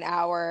 $1,000 an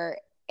hour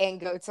and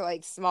go to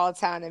like small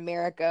town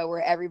America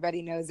where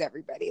everybody knows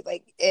everybody.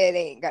 Like it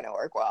ain't going to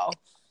work well.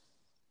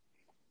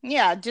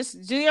 Yeah,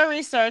 just do your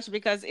research,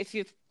 because if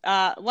you,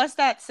 what's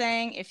that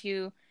saying? If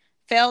you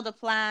fail to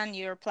plan,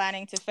 you're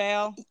planning to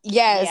fail.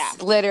 Yes,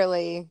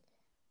 literally.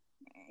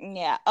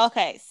 Yeah.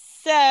 Okay.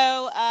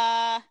 So,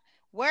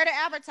 where to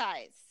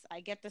advertise?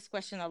 I get this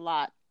question a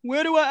lot.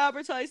 Where do I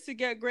advertise to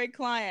get great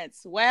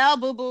clients? Well,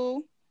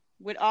 boo-boo,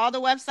 with all the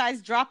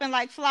websites dropping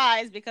like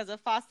flies because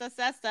of FOSTA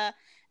SESTA,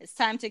 it's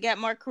time to get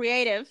more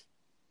creative.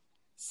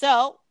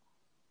 So,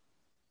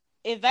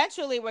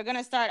 eventually we're going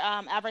to start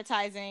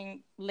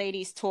advertising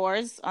ladies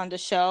tours on the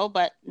show,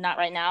 but not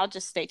right now.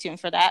 Just stay tuned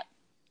for that.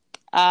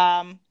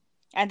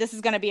 And this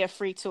is going to be a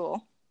free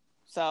tool,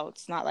 so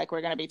it's not like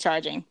we're going to be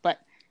charging, but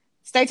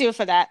stay tuned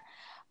for that.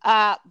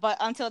 But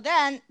until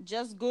then,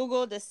 just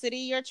Google the city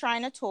you're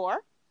trying to tour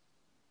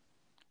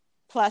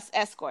plus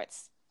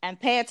escorts and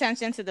pay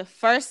attention to the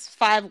first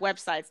 5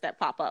 websites that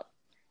pop up.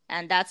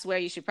 And that's where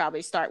you should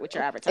probably start with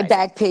your advertising.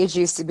 Backpage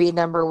used to be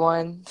number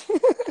 1.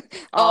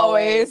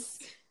 Always.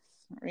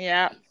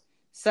 Yeah.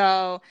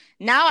 So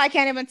now I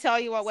can't even tell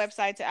you what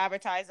website to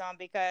advertise on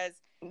because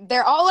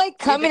they're all like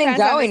coming and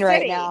going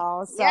right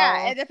now. So.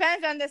 Yeah, it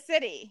depends on the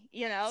city,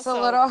 you know. It's a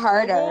little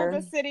harder.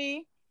 Google the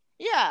city.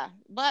 Yeah,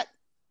 but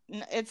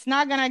it's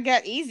not going to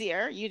get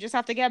easier. You just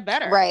have to get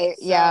better. Right.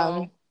 So.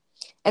 Yeah.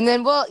 And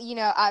then we'll,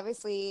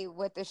 obviously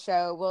with the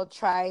show, we'll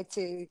try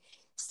to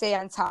stay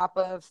on top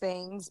of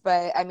things,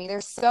 but I mean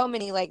there's so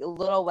many like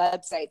little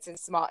websites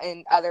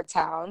in other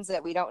towns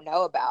that we don't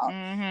know about.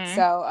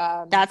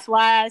 So that's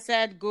why I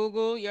said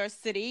Google your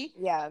city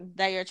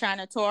that you're trying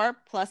to tour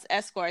plus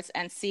escorts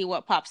and see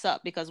what pops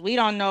up, because we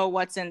don't know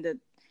what's in the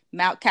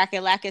Mount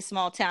Kakalaki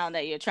small town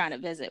that you're trying to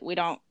visit. We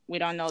don't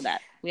know that.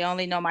 We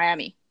only know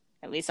Miami.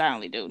 At least I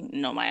only do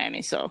know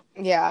Miami, so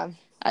yeah,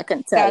 I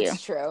can tell you.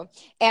 That's true.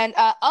 And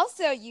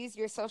also use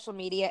your social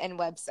media and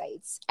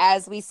websites.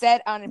 As we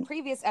said on a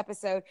previous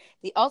episode,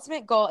 the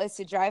ultimate goal is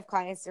to drive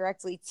clients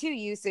directly to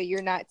you so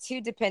you're not too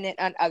dependent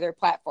on other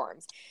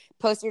platforms.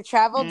 Post your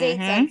travel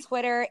dates on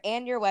Twitter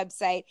and your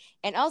website,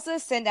 and also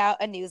send out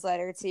a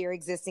newsletter to your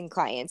existing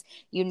clients.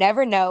 You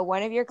never know,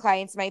 one of your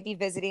clients might be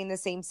visiting the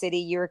same city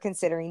you're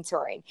considering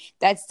touring.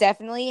 That's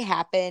definitely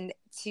happened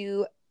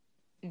to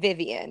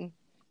Vivian.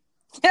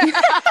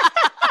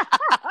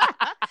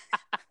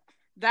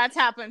 That's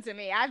happened to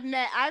me. I've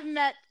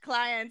met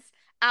clients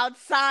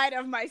outside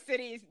of my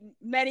cities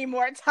many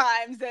more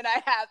times than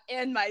I have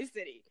in my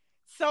city.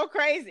 So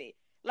crazy.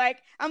 Like,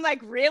 I'm like,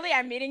 really?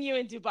 I'm meeting you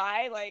in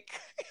Dubai? Like,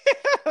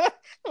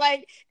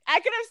 like I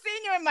could have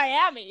seen you in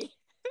Miami.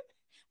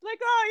 Like,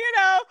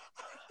 oh,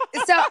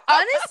 So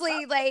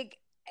honestly, like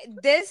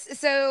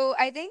so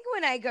I think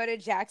when I go to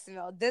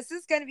Jacksonville, this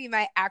is going to be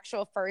my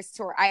actual first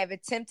tour. I have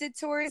attempted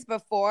tours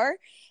before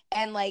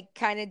and like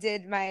kind of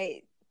did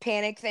my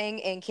panic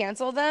thing and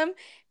cancel them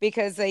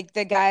because like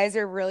the guys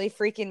are really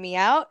freaking me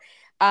out.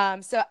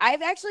 So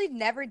I've actually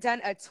never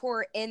done a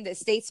tour in the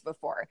States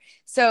before.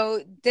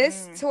 So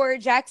this tour,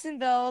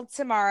 Jacksonville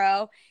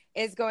tomorrow,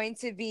 is going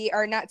to be,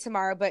 or not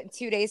tomorrow, but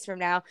 2 days from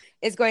now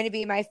is going to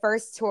be my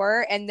first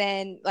tour. And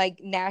then like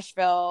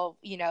Nashville,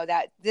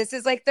 that this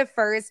is like the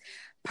first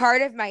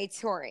part of my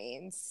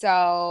touring.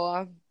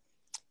 So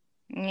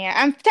yeah,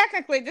 I'm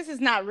technically, this is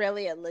not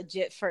really a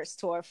legit first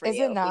tour for you. Is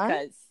it not?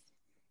 Because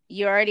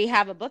you already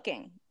have a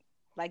booking.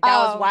 Like that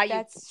was why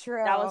that's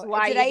true. That was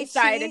why you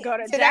decided to go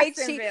to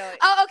Jacksonville.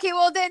 Oh, okay.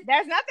 Well, then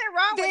there's nothing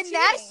wrong with cheating.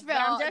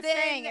 Nashville. I'm just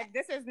saying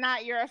this is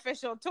not your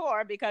official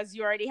tour because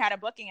you already had a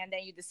booking and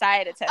then you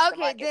decided to test the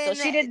market.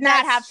 So she did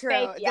not have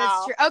faith,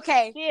 y'all. That's true.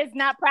 Okay. She is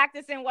not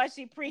practicing what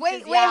she preaches.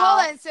 Wait,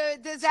 hold on. So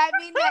does that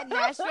mean that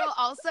Nashville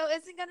also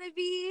isn't going to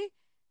be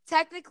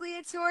technically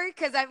a tour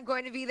because I'm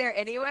going to be there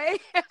anyway?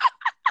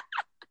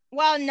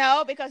 Well,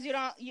 no, because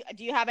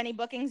do you have any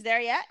bookings there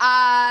yet?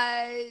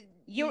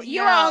 You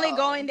were only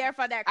going there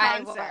for that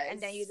concert, and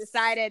then you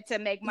decided to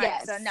make money.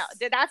 Yes. So no,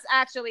 that's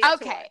actually a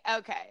tour.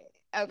 Okay.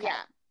 Yeah.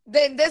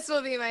 Then this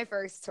will be my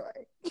first tour.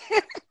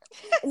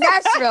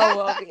 Nashville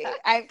will be.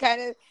 I'm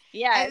kind of.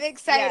 Yeah. I'm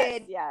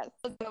excited. Yes.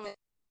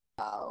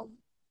 Oh,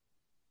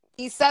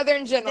 these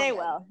Southern gentlemen. They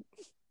will.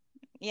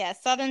 Yeah,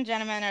 Southern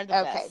gentlemen are the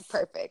best. Okay,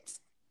 perfect.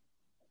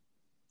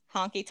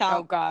 Honky tonk.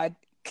 Oh God.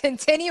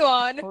 Continue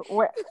on.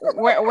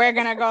 We're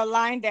gonna go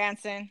line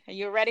dancing. Are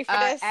you ready for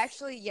this?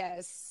 Actually,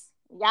 yes.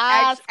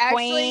 Yes,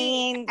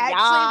 queen. Actually,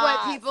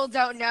 what people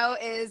don't know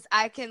is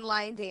I can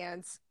line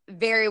dance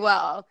very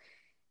well.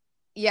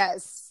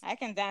 Yes, I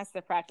can dance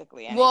to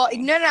practically anything. Well,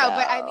 no,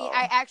 but I mean,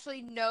 I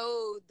actually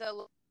know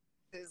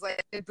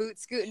like the boot,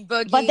 scoot, and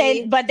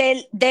boogie. But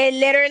they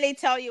literally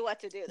tell you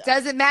what to do. Though.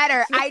 Doesn't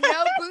matter. I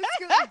know boot,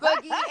 scoot, and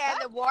boogie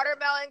and the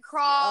watermelon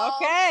crawl.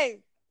 Okay.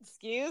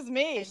 Excuse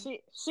me.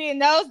 She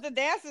knows the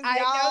dances,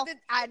 y'all.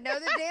 I know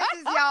the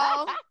dances,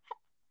 y'all.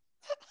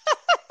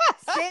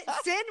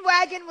 Sin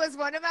Wagon was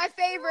one of my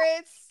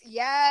favorites.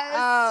 Yes.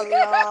 Oh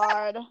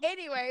Lord.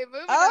 Anyway,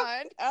 moving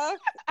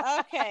on.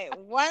 Okay.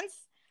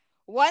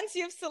 Once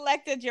you've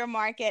selected your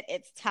market,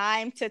 it's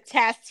time to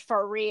test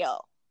for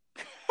real.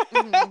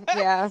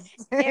 Yeah.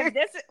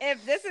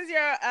 if this is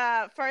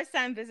your first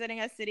time visiting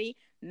a city,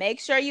 make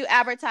sure you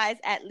advertise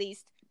at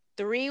least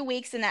 3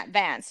 weeks in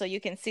advance so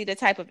you can see the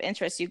type of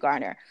interest you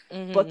garner.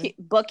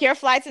 Book your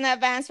flights in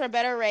advance for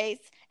better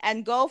rates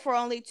and go for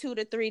only 2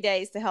 to 3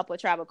 days to help with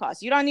travel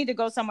costs. You don't need to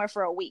go somewhere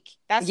for a week.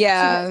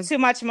 That's too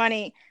much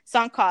money,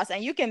 sunk costs,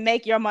 and you can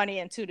make your money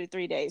in 2 to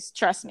 3 days.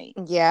 Trust me.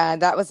 Yeah,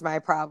 that was my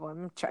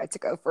problem. Tried to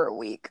go for a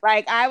week.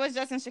 Like I was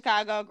just in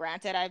Chicago.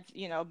 Granted, I've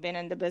been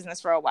in the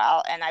business for a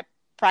while, and I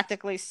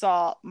practically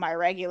saw my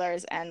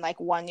regulars and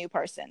like one new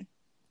person,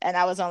 and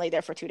I was only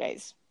there for 2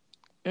 days.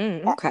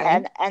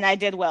 Okay. And I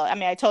did well. I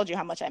mean, I told you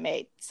how much I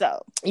made,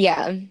 so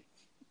yeah,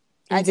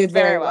 I you did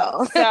very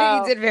well. you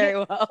So did very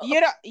well.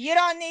 you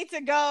don't need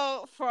to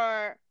go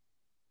for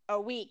a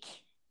week,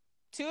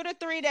 2 to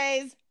 3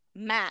 days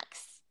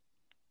max,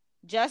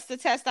 just to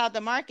test out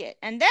the market.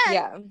 And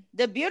then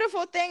the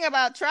beautiful thing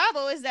about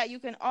travel is that you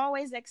can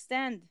always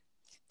extend.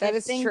 That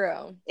is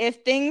true.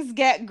 If things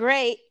get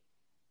great,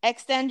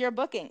 extend your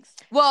bookings.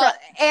 Well,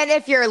 and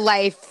if your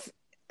life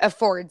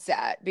affords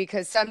that,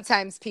 because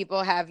sometimes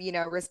people have,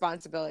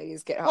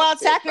 responsibilities get home. Well,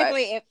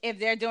 technically, if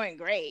they're doing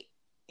great,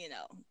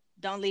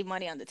 don't leave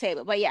money on the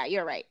table. But yeah,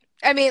 you're right.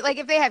 I mean, like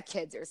if they have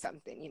kids or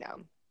something,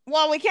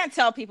 Well, we can't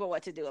tell people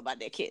what to do about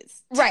their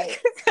kids. Right.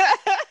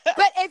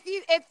 But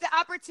if the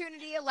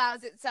opportunity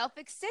allows itself,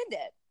 extend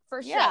it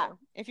for sure. Yeah.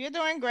 If you're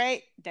doing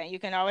great, then you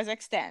can always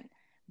extend.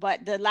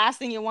 But the last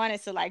thing you want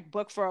is to like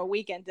book for a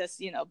week and just,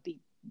 be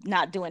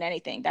not doing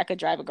anything. That could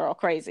drive a girl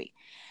crazy.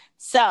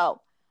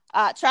 So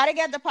try to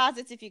get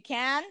deposits if you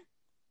can.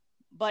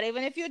 But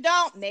even if you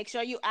don't, make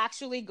sure you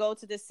actually go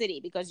to the city,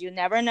 because you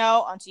never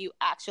know until you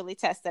actually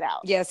test it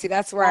out. Yeah, see,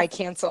 that's where I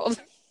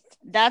canceled.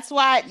 That's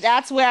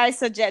where I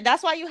suggest.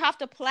 That's why you have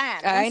to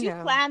plan. Once you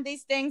plan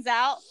these things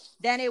out,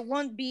 then it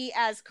won't be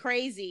as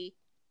crazy,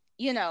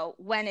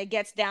 when it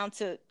gets down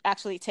to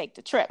actually take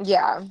the trip.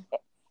 Yeah.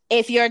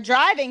 If you're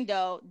driving,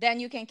 though, then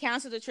you can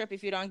cancel the trip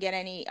if you don't get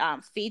any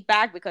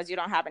feedback, because you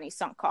don't have any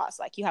sunk costs.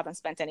 Like, you haven't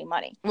spent any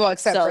money. Well,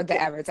 except for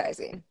the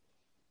advertising.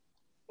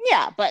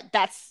 Yeah, but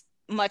that's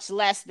much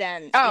less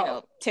than,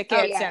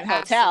 tickets and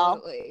hotel.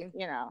 Absolutely.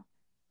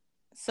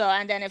 So,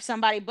 and then if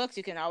somebody books,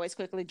 you can always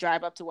quickly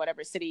drive up to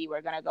whatever city you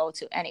were going to go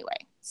to anyway.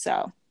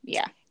 So,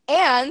 yeah.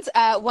 And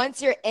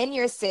once you're in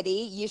your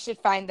city, you should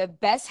find the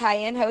best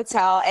high-end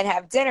hotel and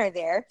have dinner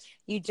there.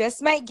 You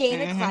just might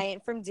gain a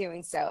client from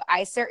doing so.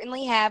 I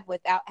certainly have,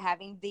 without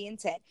having the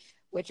intent,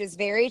 which is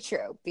very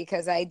true,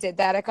 because I did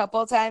that a couple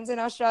of times in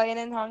Australia and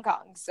in Hong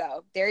Kong.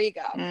 So there you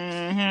go.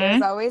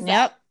 There's always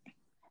that.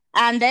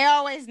 And they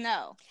always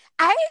know.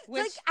 I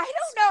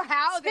don't know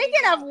how.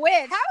 Speaking of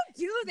which, how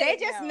do they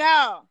just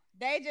know?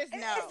 They just know.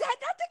 Is that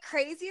not the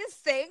craziest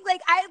thing?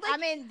 I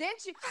mean,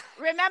 didn't you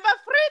remember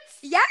Fritz?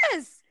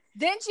 Yes.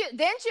 Didn't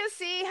you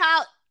see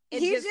how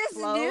he just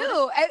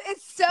knew?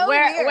 It's so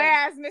weird.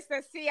 Whereas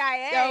Mr.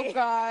 CIA, oh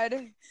God,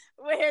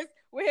 with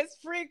his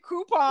free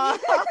coupon.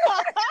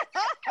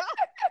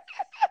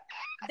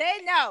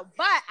 They know,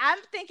 but I'm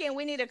thinking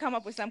we need to come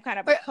up with some kind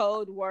of a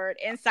code word,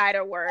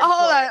 insider word.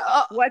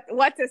 What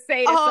to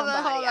say to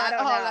somebody? I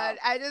don't know.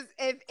 I just,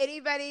 if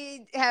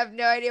anybody have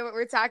no idea what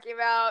we're talking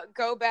about,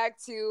 go back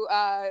to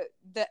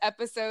the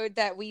episode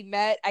that we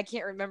met. I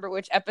can't remember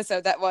which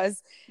episode that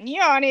was. You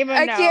don't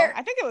even know.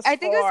 I think it was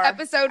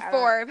episode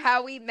 4 of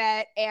how we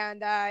met,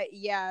 and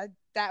yeah,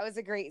 that was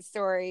a great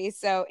story.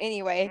 So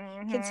anyway,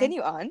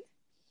 continue on.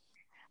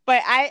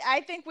 But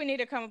I think we need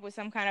to come up with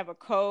some kind of a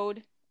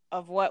code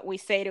of what we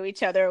say to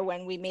each other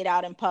when we meet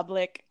out in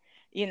public.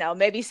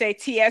 Maybe say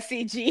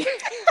TSCG.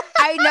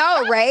 I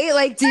know, right?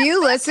 Like, do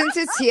you listen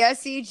to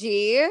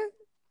TSCG?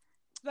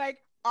 Like,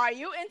 are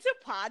you into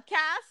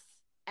podcasts?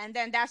 And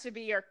then that should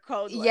be your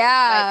code word.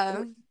 Yeah.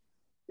 Like,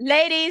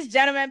 ladies,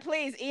 gentlemen,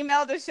 please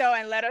email the show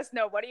and let us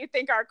know, what do you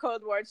think our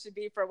code word should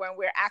be for when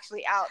we're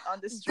actually out on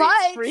the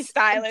streets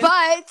freestyling?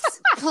 But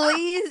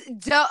please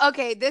don't.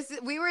 Okay,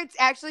 we were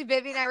actually,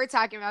 Vivi and I were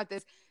talking about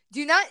this.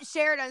 Do not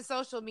share it on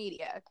social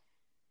media.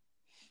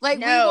 Like,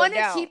 we want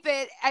to keep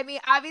it. I mean,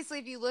 obviously,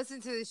 if you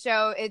listen to the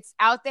show, it's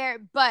out there,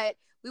 but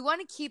we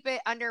want to keep it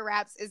under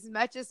wraps as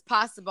much as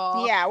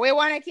possible. Yeah, we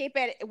want to keep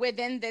it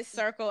within this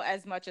circle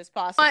as much as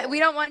possible. We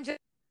don't want just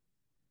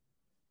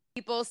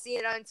people seeing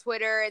it on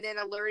Twitter and then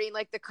alerting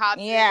like the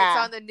cops. Yeah,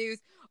 it's on the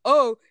news.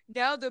 Oh,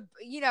 now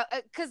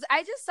because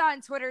I just saw on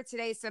Twitter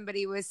today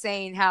somebody was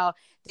saying how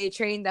they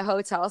trained the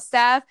hotel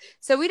staff.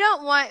 So we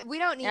don't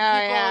need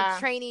people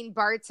training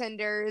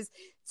bartenders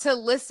to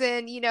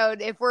listen,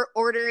 if we're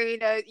ordering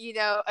a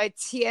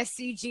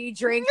TSCG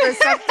drink or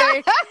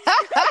something.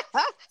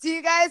 Do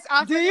you guys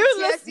offer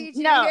TSCG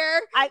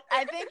here? I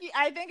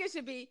think it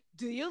should be,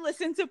 do you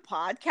listen to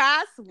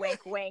podcasts?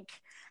 Wink, wink.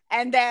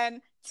 And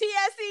then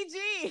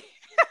TSCG.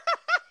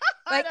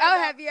 Like,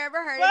 have you ever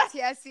heard of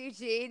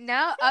TSCG?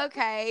 No?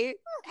 Okay.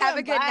 Have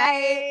a good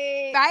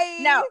night. Bye.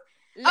 No.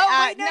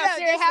 Oh, wait, no.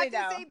 They have to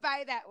say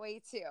bye that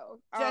way, too.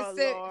 Just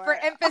for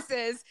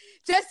emphasis.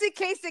 Just in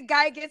case the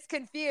guy gets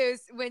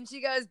confused when she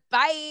goes,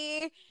 bye.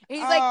 And he's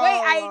like,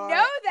 wait, I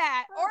know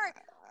that.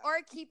 Or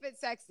keep it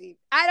sexy.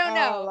 I don't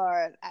know.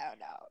 Lord. I don't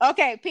know.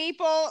 Okay,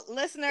 people,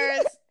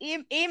 listeners,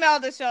 email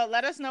the show.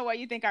 Let us know what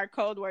you think our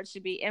code word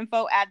should be.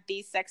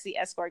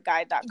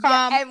 info@thesexyescortguide.com.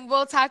 Yeah, and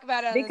we'll talk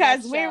about it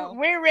because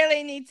we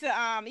really need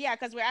to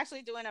because we're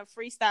actually doing a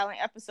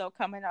freestyling episode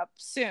coming up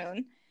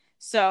soon.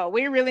 So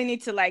we really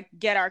need to like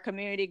get our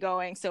community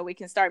going so we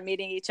can start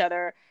meeting each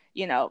other,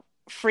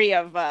 free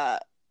of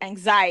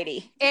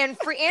anxiety and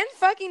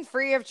fucking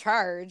free of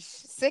charge.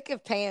 Sick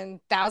of paying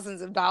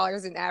thousands of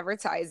dollars in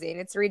advertising.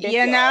 It's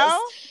ridiculous.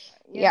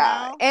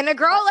 Yeah. know? And a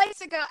girl likes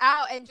to go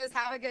out and just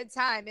have a good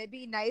time. It'd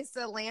be nice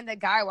to land a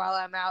guy while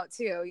I'm out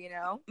too, you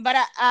know? But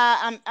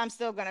I'm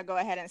still gonna go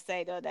ahead and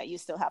say though that you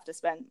still have to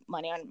spend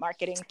money on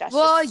marketing. That's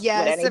Well, just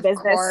yes, with any of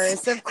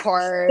business. of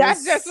course.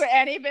 That's just with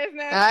any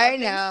business. I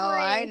Nothing's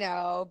I free.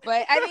 know.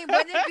 But I mean,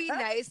 wouldn't it be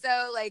nice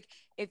though? Like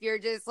if you're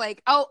just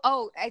like,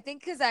 I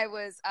think because I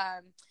was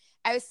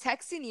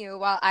texting you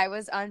while I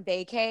was on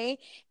vacay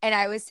and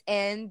I was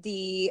in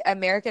the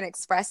American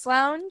Express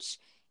lounge.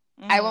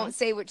 I won't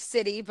say which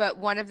city, but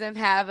one of them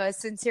have a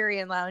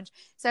Centurion lounge.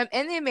 So I'm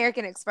in the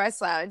American Express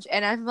lounge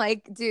and I'm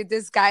like, dude,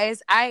 this guy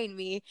is eyeing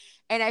me.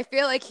 And I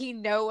feel like he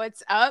know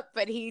what's up,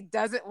 but he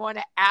doesn't want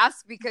to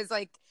ask because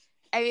like,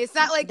 I mean, it's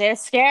not like they're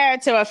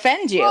scared to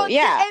offend you. well,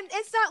 yeah. And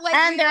it's not like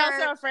and they're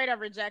also afraid of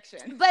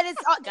rejection. But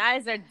it's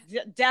guys are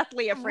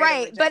deathly afraid right,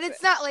 of rejection. but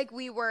it's not like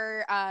we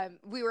were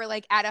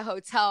like at a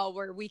hotel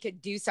where we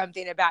could do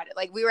something about it.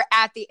 Like we were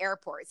at the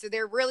airport. So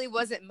there really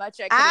wasn't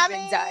much I could have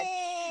been done.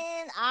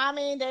 I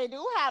mean, they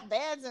do have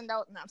beds and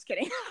no, I'm just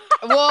kidding.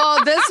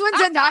 Well, this one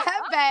did not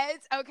have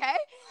beds, okay?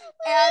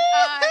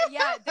 And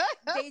yeah,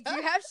 they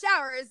do have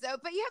showers though,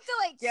 but you have to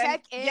like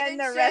check in getting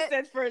and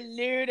arrested for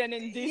lewd and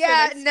indecent.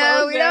 Yeah,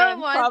 no, we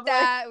don't want public.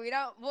 that. We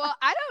don't. Well,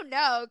 I don't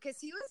know because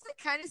he was like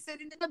kind of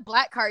sitting in the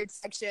black card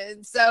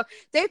section, so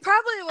they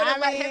probably would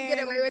have let him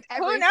get away with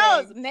everything. Who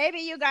knows? Maybe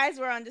you guys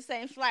were on the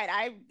same flight.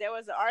 There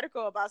was an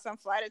article about some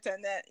flight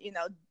attendant,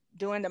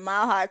 doing the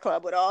Mile High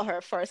Club with all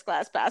her first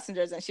class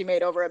passengers, and she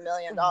made over $1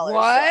 million. What? So,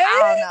 I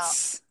don't know.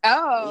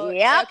 Oh,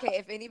 yeah. Okay,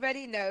 if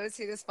anybody knows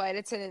who this flight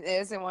attendant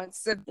is and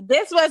wants to,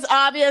 this was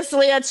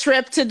obviously a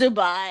trip to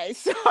Dubai,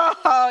 so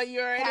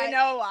you already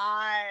know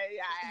why.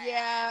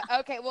 Yeah.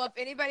 Okay. Well, if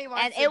anybody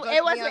wants, and to it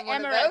book was me with on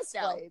one Emirates. of those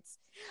flights.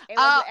 It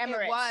was with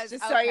Emirates. It was.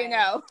 Just so you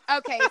know.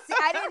 Okay. See,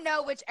 I didn't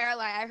know which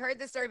airline. I heard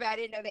the story, but I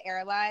didn't know the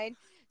airline.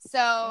 So,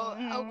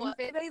 well, if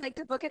anybody like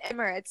to book an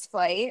Emirates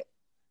flight,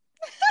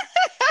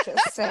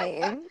 just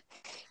saying.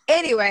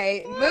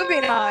 Anyway,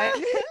 moving on.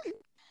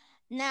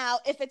 Now,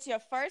 if it's your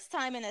first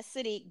time in a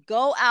city,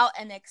 go out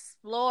and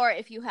explore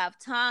if you have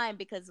time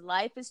because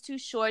life is too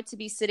short to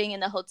be sitting in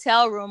the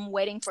hotel room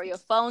waiting for your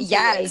phone to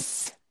ring.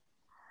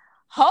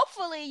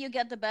 Hopefully, you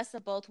get the best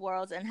of both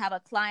worlds and have a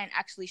client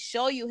actually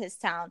show you his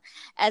town,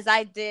 as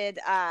I did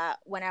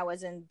when I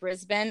was in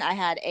Brisbane. I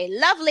had a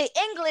lovely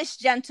English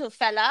gentle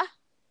fella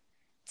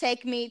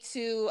take me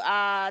to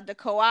the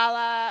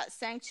koala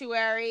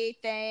sanctuary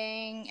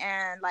thing,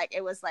 and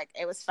it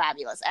was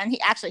fabulous. And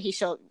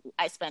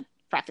I spent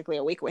practically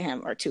a week with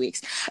him, or 2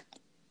 weeks,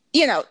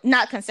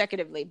 not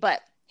consecutively,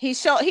 but he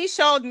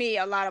showed me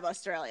a lot of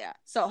Australia.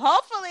 So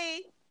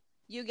hopefully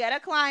you get a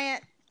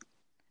client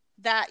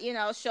that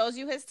shows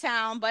you his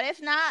town, but if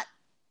not,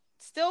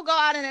 still go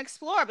out and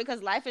explore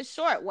because life is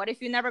short. What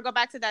if you never go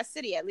back to that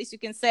city? At least you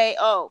can say,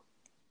 oh,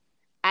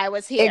 I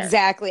was here.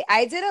 Exactly.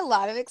 I did a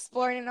lot of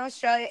exploring in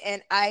Australia,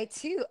 and I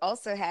too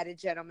also had a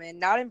gentleman,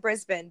 not in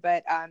Brisbane,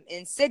 but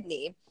in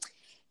Sydney.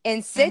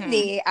 In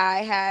Sydney, I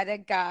had a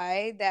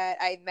guy that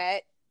I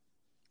met,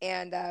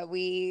 and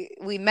we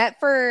met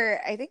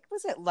for, I think,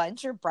 was it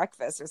lunch or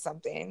breakfast or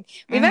something?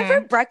 We met for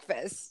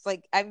breakfast.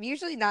 Like, I'm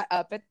usually not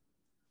up at.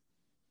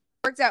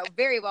 Worked out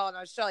very well in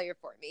Australia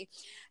for me.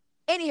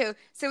 Anywho,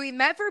 so we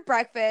met for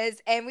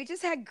breakfast, and we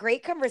just had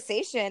great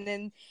conversation,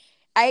 and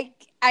I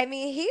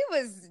mean, he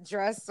was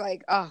dressed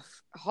like, oh,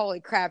 holy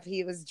crap.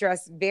 He was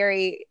dressed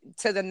very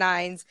to the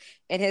nines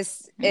in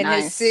his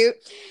suit.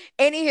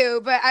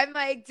 Anywho, but I'm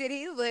like, did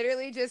he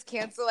literally just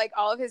cancel like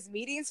all of his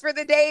meetings for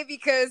the day?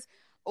 Because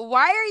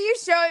why are you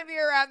showing me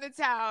around the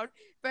town?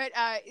 But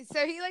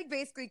so he like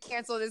basically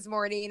canceled his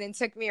morning and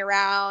took me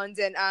around,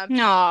 and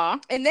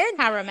and then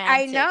how romantic.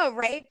 I know,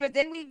 right? But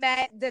then we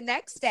met the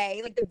next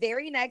day, like the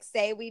very next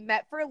day, we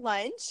met for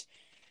lunch.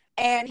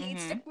 And he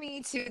took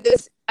me to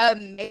this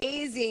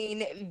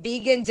amazing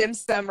vegan dim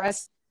sum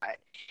restaurant.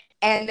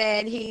 And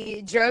then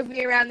he drove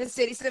me around the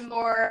city some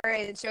more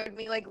and showed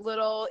me like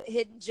little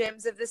hidden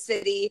gems of the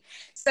city.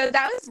 So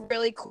that was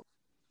really cool.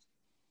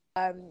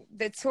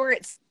 The tour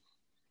it's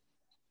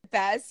the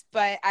best,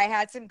 but I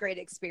had some great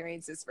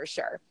experiences for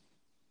sure.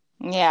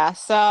 Yeah.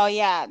 So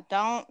yeah,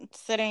 don't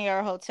sit in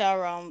your hotel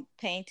room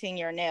painting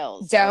your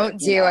nails. Don't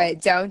do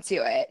it. Don't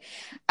do it.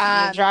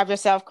 You drive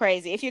yourself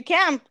crazy. If you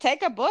can,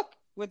 take a book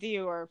with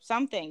you or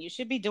something. You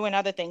should be doing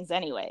other things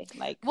anyway.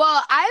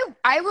 Well,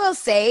 I will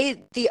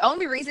say the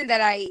only reason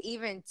that I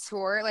even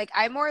tour, like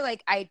I'm more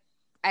like I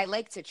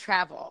like to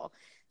travel.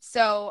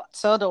 So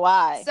do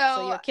I.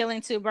 So you're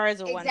killing two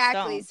birds with one stone.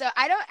 Exactly. So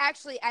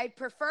I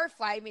prefer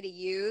Fly Me to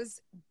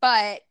Use,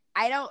 but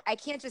I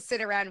can't just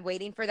sit around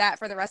waiting for that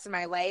for the rest of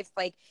my life.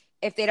 Like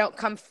if they don't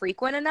come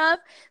frequent enough.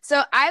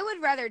 So I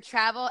would rather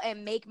travel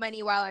and make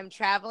money while I'm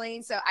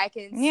traveling so I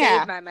can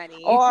save my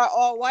money. Or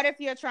what if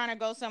you're trying to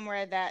go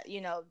somewhere that,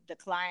 the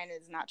client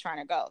is not trying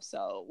to go?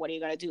 So what are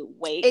you going to do?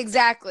 Wait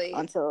exactly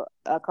until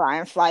a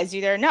client flies you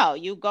there? No,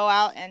 you go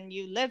out and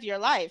you live your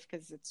life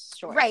because it's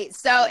short. Right.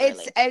 So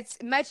it's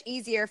much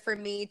easier for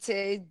me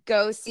to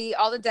go see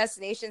all the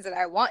destinations that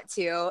I want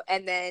to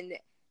and then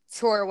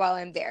tour while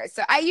I'm there.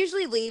 So I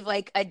usually leave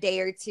like a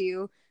day or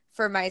two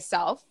for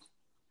myself.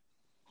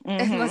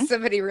 Mm-hmm. Unless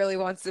somebody really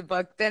wants to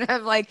book, then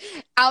I'm like,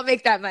 I'll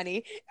make that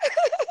money.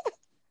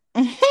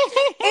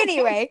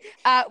 Anyway,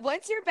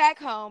 once you're back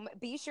home,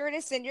 be sure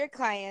to send your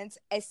clients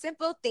a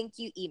simple thank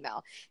you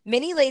email.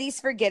 Many ladies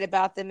forget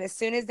about them as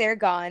soon as they're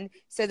gone,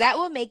 so that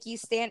will make you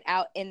stand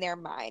out in their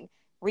mind.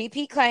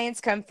 Repeat clients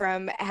come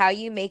from how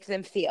you make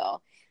them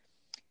feel.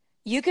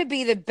 You could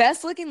be the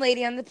best looking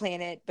lady on the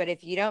planet, but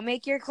if you don't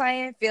make your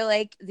client feel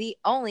like the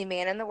only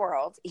man in the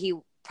world, he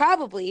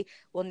probably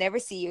will never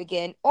see you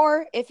again.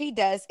 Or if he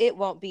does, it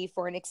won't be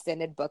for an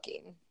extended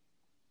booking.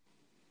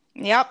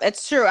 Yep,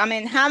 it's true. I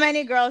mean, how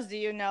many girls do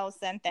you know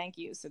send thank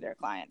yous to their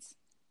clients?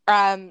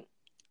 I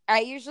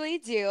usually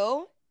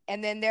do.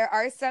 And then there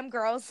are some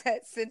girls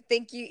that send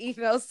thank you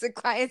emails to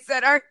clients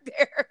that aren't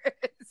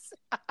theirs.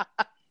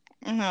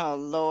 Oh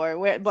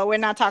Lord, but we're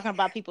not talking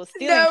about people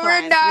stealing No,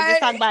 clients. we're not. We're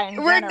just talking about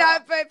in We're general.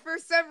 not, but for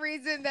some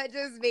reason that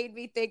just made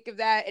me think of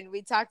that, and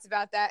we talked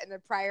about that in the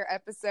prior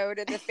episode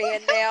of the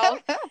fan mail.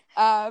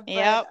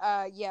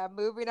 Yeah,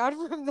 moving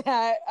on from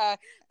that.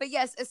 But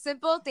yes, a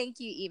simple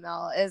thank you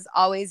email is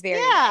always very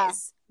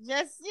nice.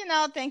 Just,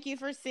 thank you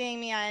for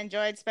seeing me. I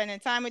enjoyed spending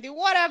time with you.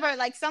 Whatever,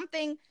 like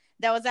something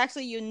that was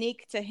actually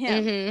unique to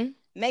him.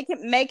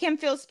 Mm-hmm. Make him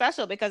feel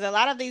special, because a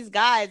lot of these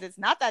guys, it's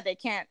not that they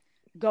can't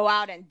go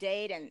out and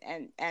date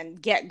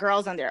and get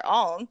girls on their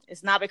own.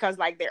 It's not because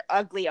like they're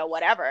ugly or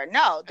whatever.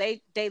 No,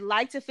 they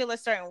like to feel a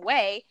certain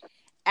way,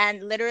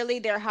 and literally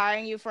they're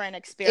hiring you for an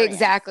experience.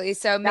 Exactly.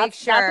 So make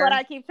sure. That's what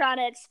I keep trying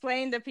to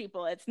explain to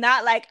people. It's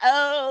not like,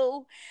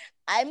 oh,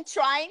 I'm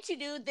trying to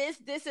do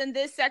this and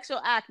this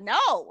sexual act.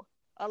 No,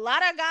 a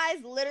lot of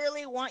guys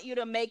literally want you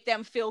to make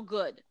them feel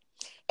good.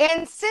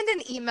 And send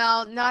an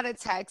email, not a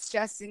text,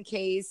 just in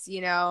case,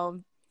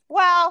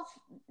 Well,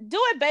 do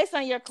it based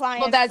on your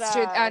client's that's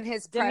true, on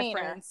his demeanor.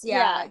 preference.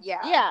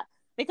 Yeah.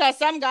 Because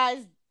some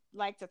guys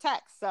like to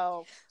text,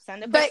 so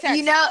send a quick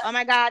text. Oh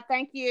my God,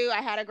 thank you.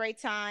 I had a great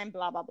time.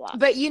 Blah blah blah.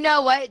 But you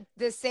know what?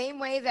 The same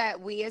way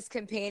that we as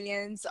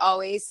companions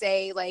always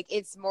say, like,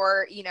 it's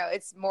more,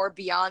 it's more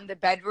beyond the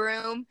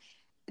bedroom.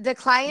 The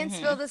clients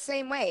feel the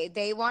same way.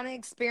 They want to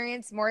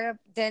experience more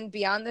than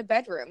beyond the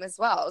bedroom as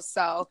well.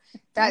 So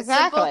that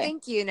simple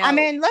thank you. I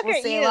mean, look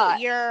at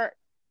you.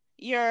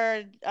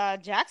 Your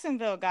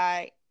Jacksonville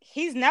guy,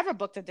 he's never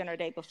booked a dinner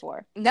date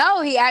before.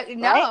 No, he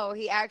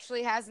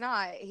actually has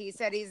not. He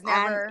said he's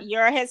never. And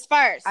you're his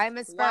first. I'm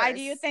his first. Why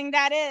do you think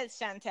that is,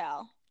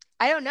 Chantel?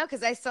 I don't know,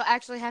 because I still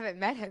actually haven't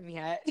met him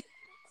yet.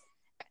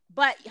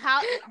 But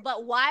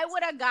why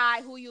would a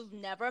guy who you've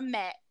never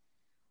met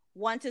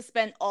want to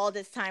spend all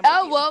this time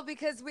with you? Well,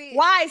 because we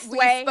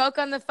spoke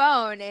on the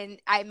phone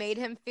and I made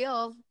him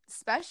feel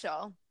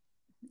special.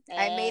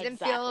 I made him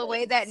feel a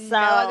way that no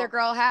other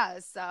girl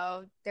has.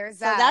 So there's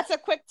that. So that's a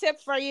quick tip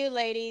for you,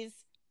 ladies.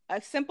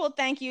 A simple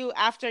thank you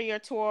after your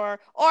tour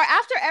or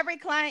after every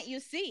client you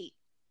see.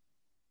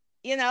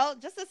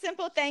 Just a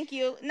simple thank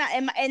you.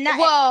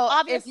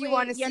 Obviously, if you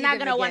want to see you're not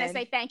going to want to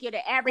say thank you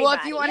to everybody. Well,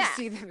 if you want to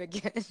see them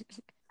again.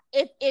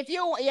 If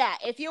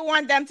you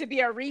want them to be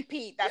a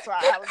repeat, that's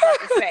what I was about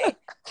to say.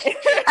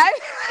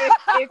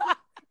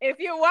 if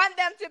you want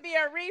them to be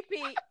a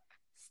repeat,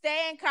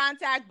 stay in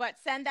contact, but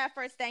send that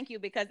first thank you,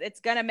 because it's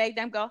going to make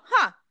them go,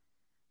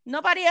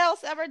 nobody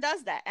else ever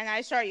does that. And I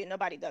assure you,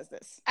 nobody does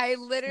this.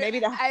 Maybe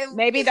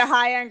the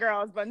high-end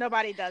girls, but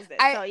nobody does this.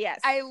 So yes.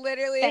 I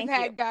literally have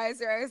had guys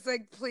where I was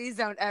like, please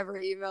don't ever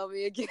email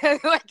me again.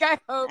 Like, I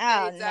hope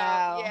they don't.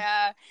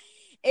 Yeah.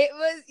 It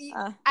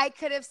was, I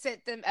could have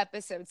sent them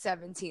episode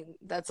 17.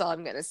 That's all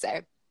I'm going to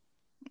say.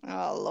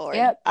 Oh, Lord.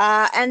 Yep.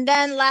 And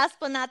then last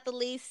but not the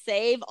least,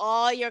 save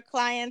all your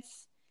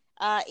clients'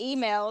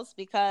 emails,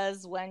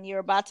 because when you're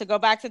about to go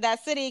back to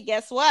that city,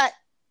 guess what?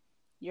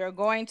 You're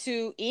going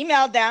to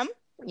email them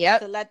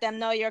to let them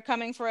know you're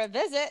coming for a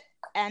visit,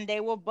 and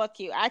they will book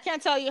you. I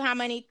can't tell you how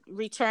many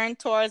return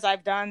tours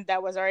I've done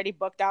that was already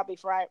booked out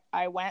before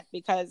I went,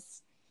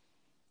 because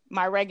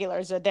my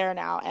regulars are there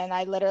now. And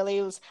I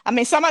literally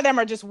some of them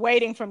are just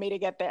waiting for me to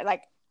get there.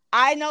 Like,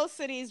 I know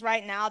cities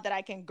right now that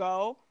I can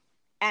go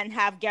and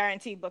have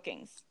guaranteed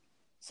bookings.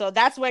 So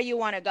that's where you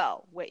want to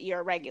go with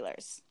your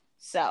regulars.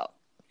 So,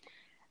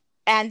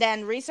 and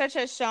then research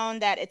has shown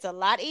that it's a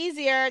lot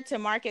easier to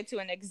market to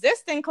an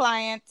existing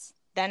client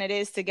than it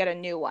is to get a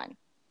new one.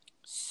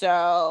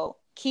 So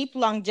keep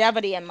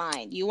longevity in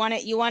mind. You want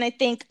to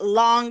think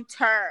long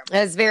term.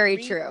 That's very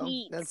true.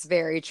 That's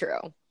very true.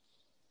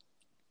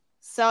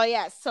 So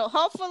yes, so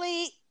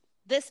hopefully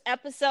this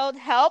episode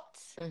helped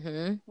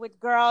with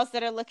girls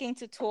that are looking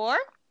to tour.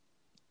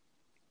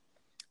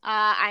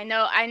 I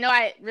know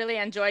I really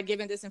enjoyed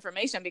giving this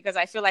information, because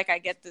I feel like I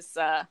get this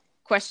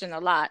question a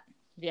lot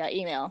via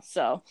email.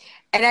 So,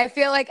 and I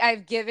feel like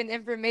I've given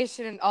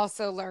information and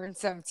also learned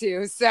some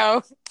too.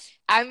 So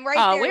I'm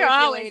right there. We're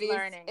always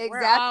learning.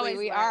 Exactly.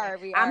 We are.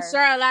 I'm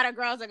sure a lot of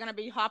girls are going to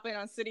be hopping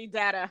on City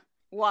Data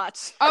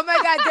Watch. Oh my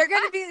God. They're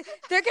going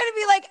to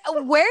be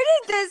like, where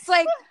did this,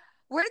 like,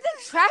 Where did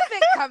the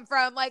traffic come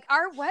from? Like,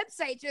 our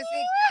website just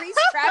increased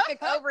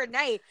traffic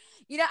overnight.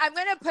 You know, I'm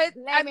gonna put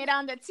it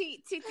on the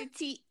T.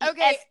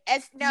 Okay,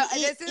 no,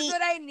 this is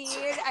what I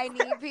need. I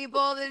need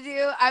people to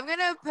do. I'm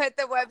gonna put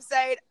the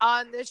website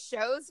on the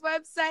show's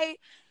website.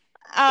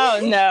 Oh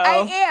no, I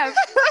am,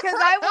 because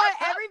I want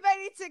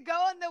everybody to go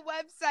on the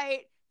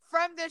website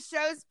from the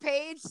show's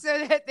page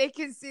so that they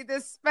can see the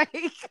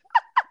spike.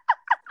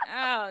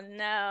 Oh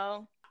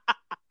no.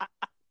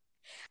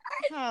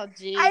 Oh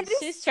geez,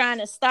 she's trying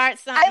to start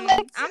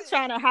something. I'm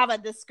trying to have a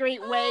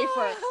discreet way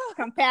for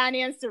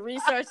companions to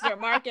research their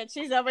market.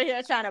 She's over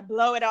here trying to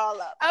blow it all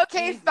up.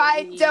 Okay,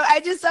 fine. So I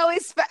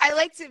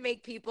like to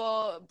make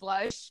people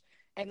blush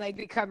and like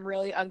become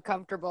really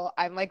uncomfortable.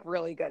 I'm like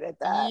really good at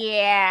that.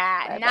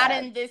 Yeah, not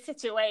in this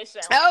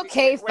situation.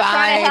 Okay, We're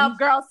trying to help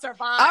girls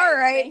survive. All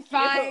right,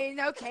 fine.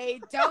 Okay,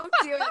 don't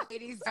do it,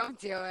 ladies. Don't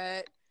do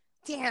it.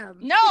 Damn.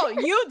 No,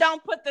 you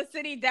don't put the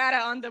city data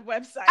on the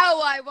website.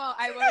 Oh, well,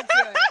 I won't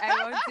do it.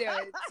 I won't do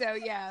it. So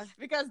yeah,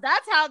 because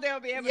that's how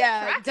they'll be able to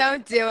track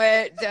don't do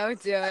it.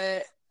 Don't do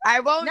it. I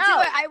won't do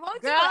it. I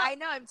won't do it. I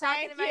know. I'm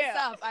talking to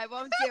myself. I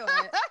won't do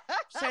it.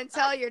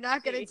 Chantel, you're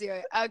not going to do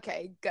it.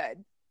 Okay,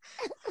 good.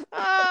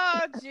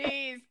 Oh,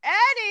 geez.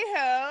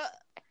 Anywho,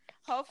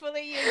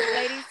 hopefully you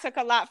ladies took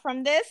a lot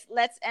from this.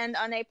 Let's end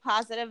on a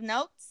positive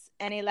note.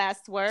 Any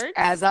last words?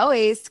 As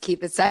always,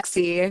 keep it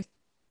sexy.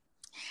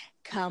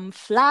 Come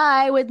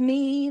fly with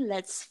me.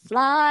 Let's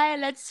fly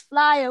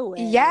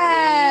away.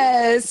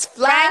 Yes,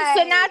 fly.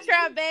 Frank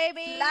Sinatra,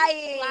 baby.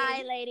 Flying.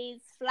 Fly, ladies.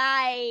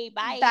 Fly.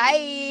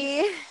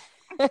 Bye.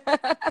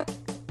 Bye.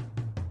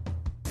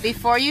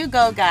 Before you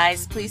go,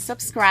 guys, please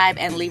subscribe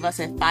and leave us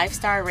a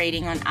 5-star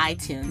rating on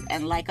iTunes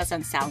and like us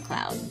on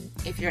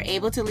SoundCloud. If you're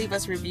able to leave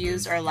us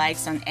reviews or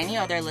likes on any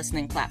other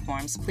listening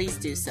platforms, please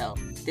do so.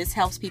 This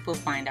helps people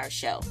find our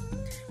show.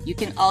 You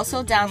can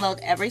also download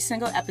every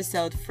single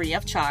episode free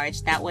of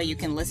charge. That way you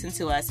can listen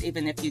to us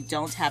even if you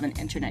don't have an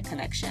internet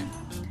connection.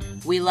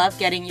 We love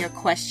getting your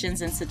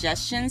questions and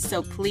suggestions,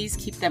 so please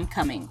keep them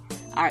coming.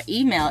 Our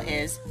email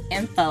is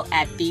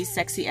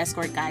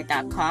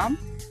info@thesexyescortguide.com.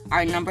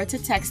 Our number to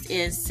text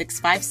is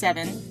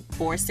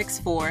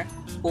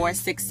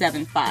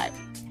 657-464-4675.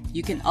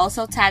 You can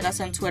also tag us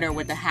on Twitter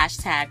with the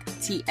hashtag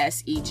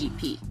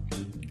TSEGP.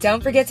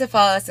 Don't forget to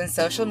follow us on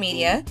social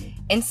media,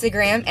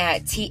 Instagram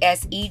at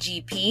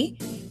TSEGP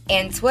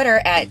and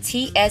Twitter at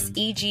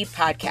TSEG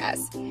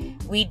Podcast.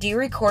 We do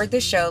record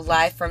the show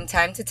live from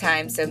time to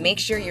time, so make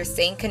sure you're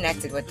staying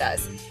connected with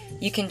us.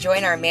 You can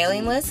join our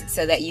mailing list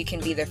so that you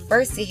can be the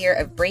first to hear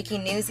of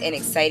breaking news and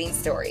exciting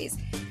stories.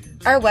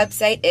 Our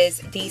website is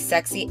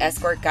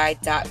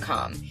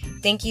thesexyescortguide.com.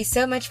 Thank you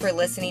so much for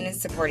listening and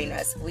supporting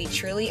us. We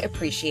truly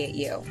appreciate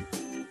you.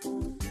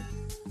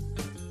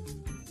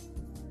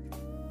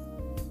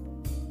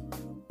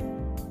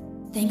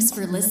 Thanks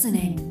for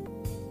listening.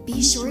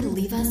 Be sure to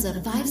leave us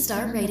a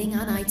 5-star rating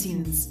on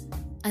iTunes.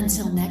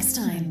 Until next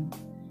time,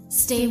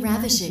 stay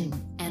ravishing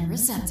and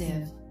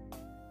receptive.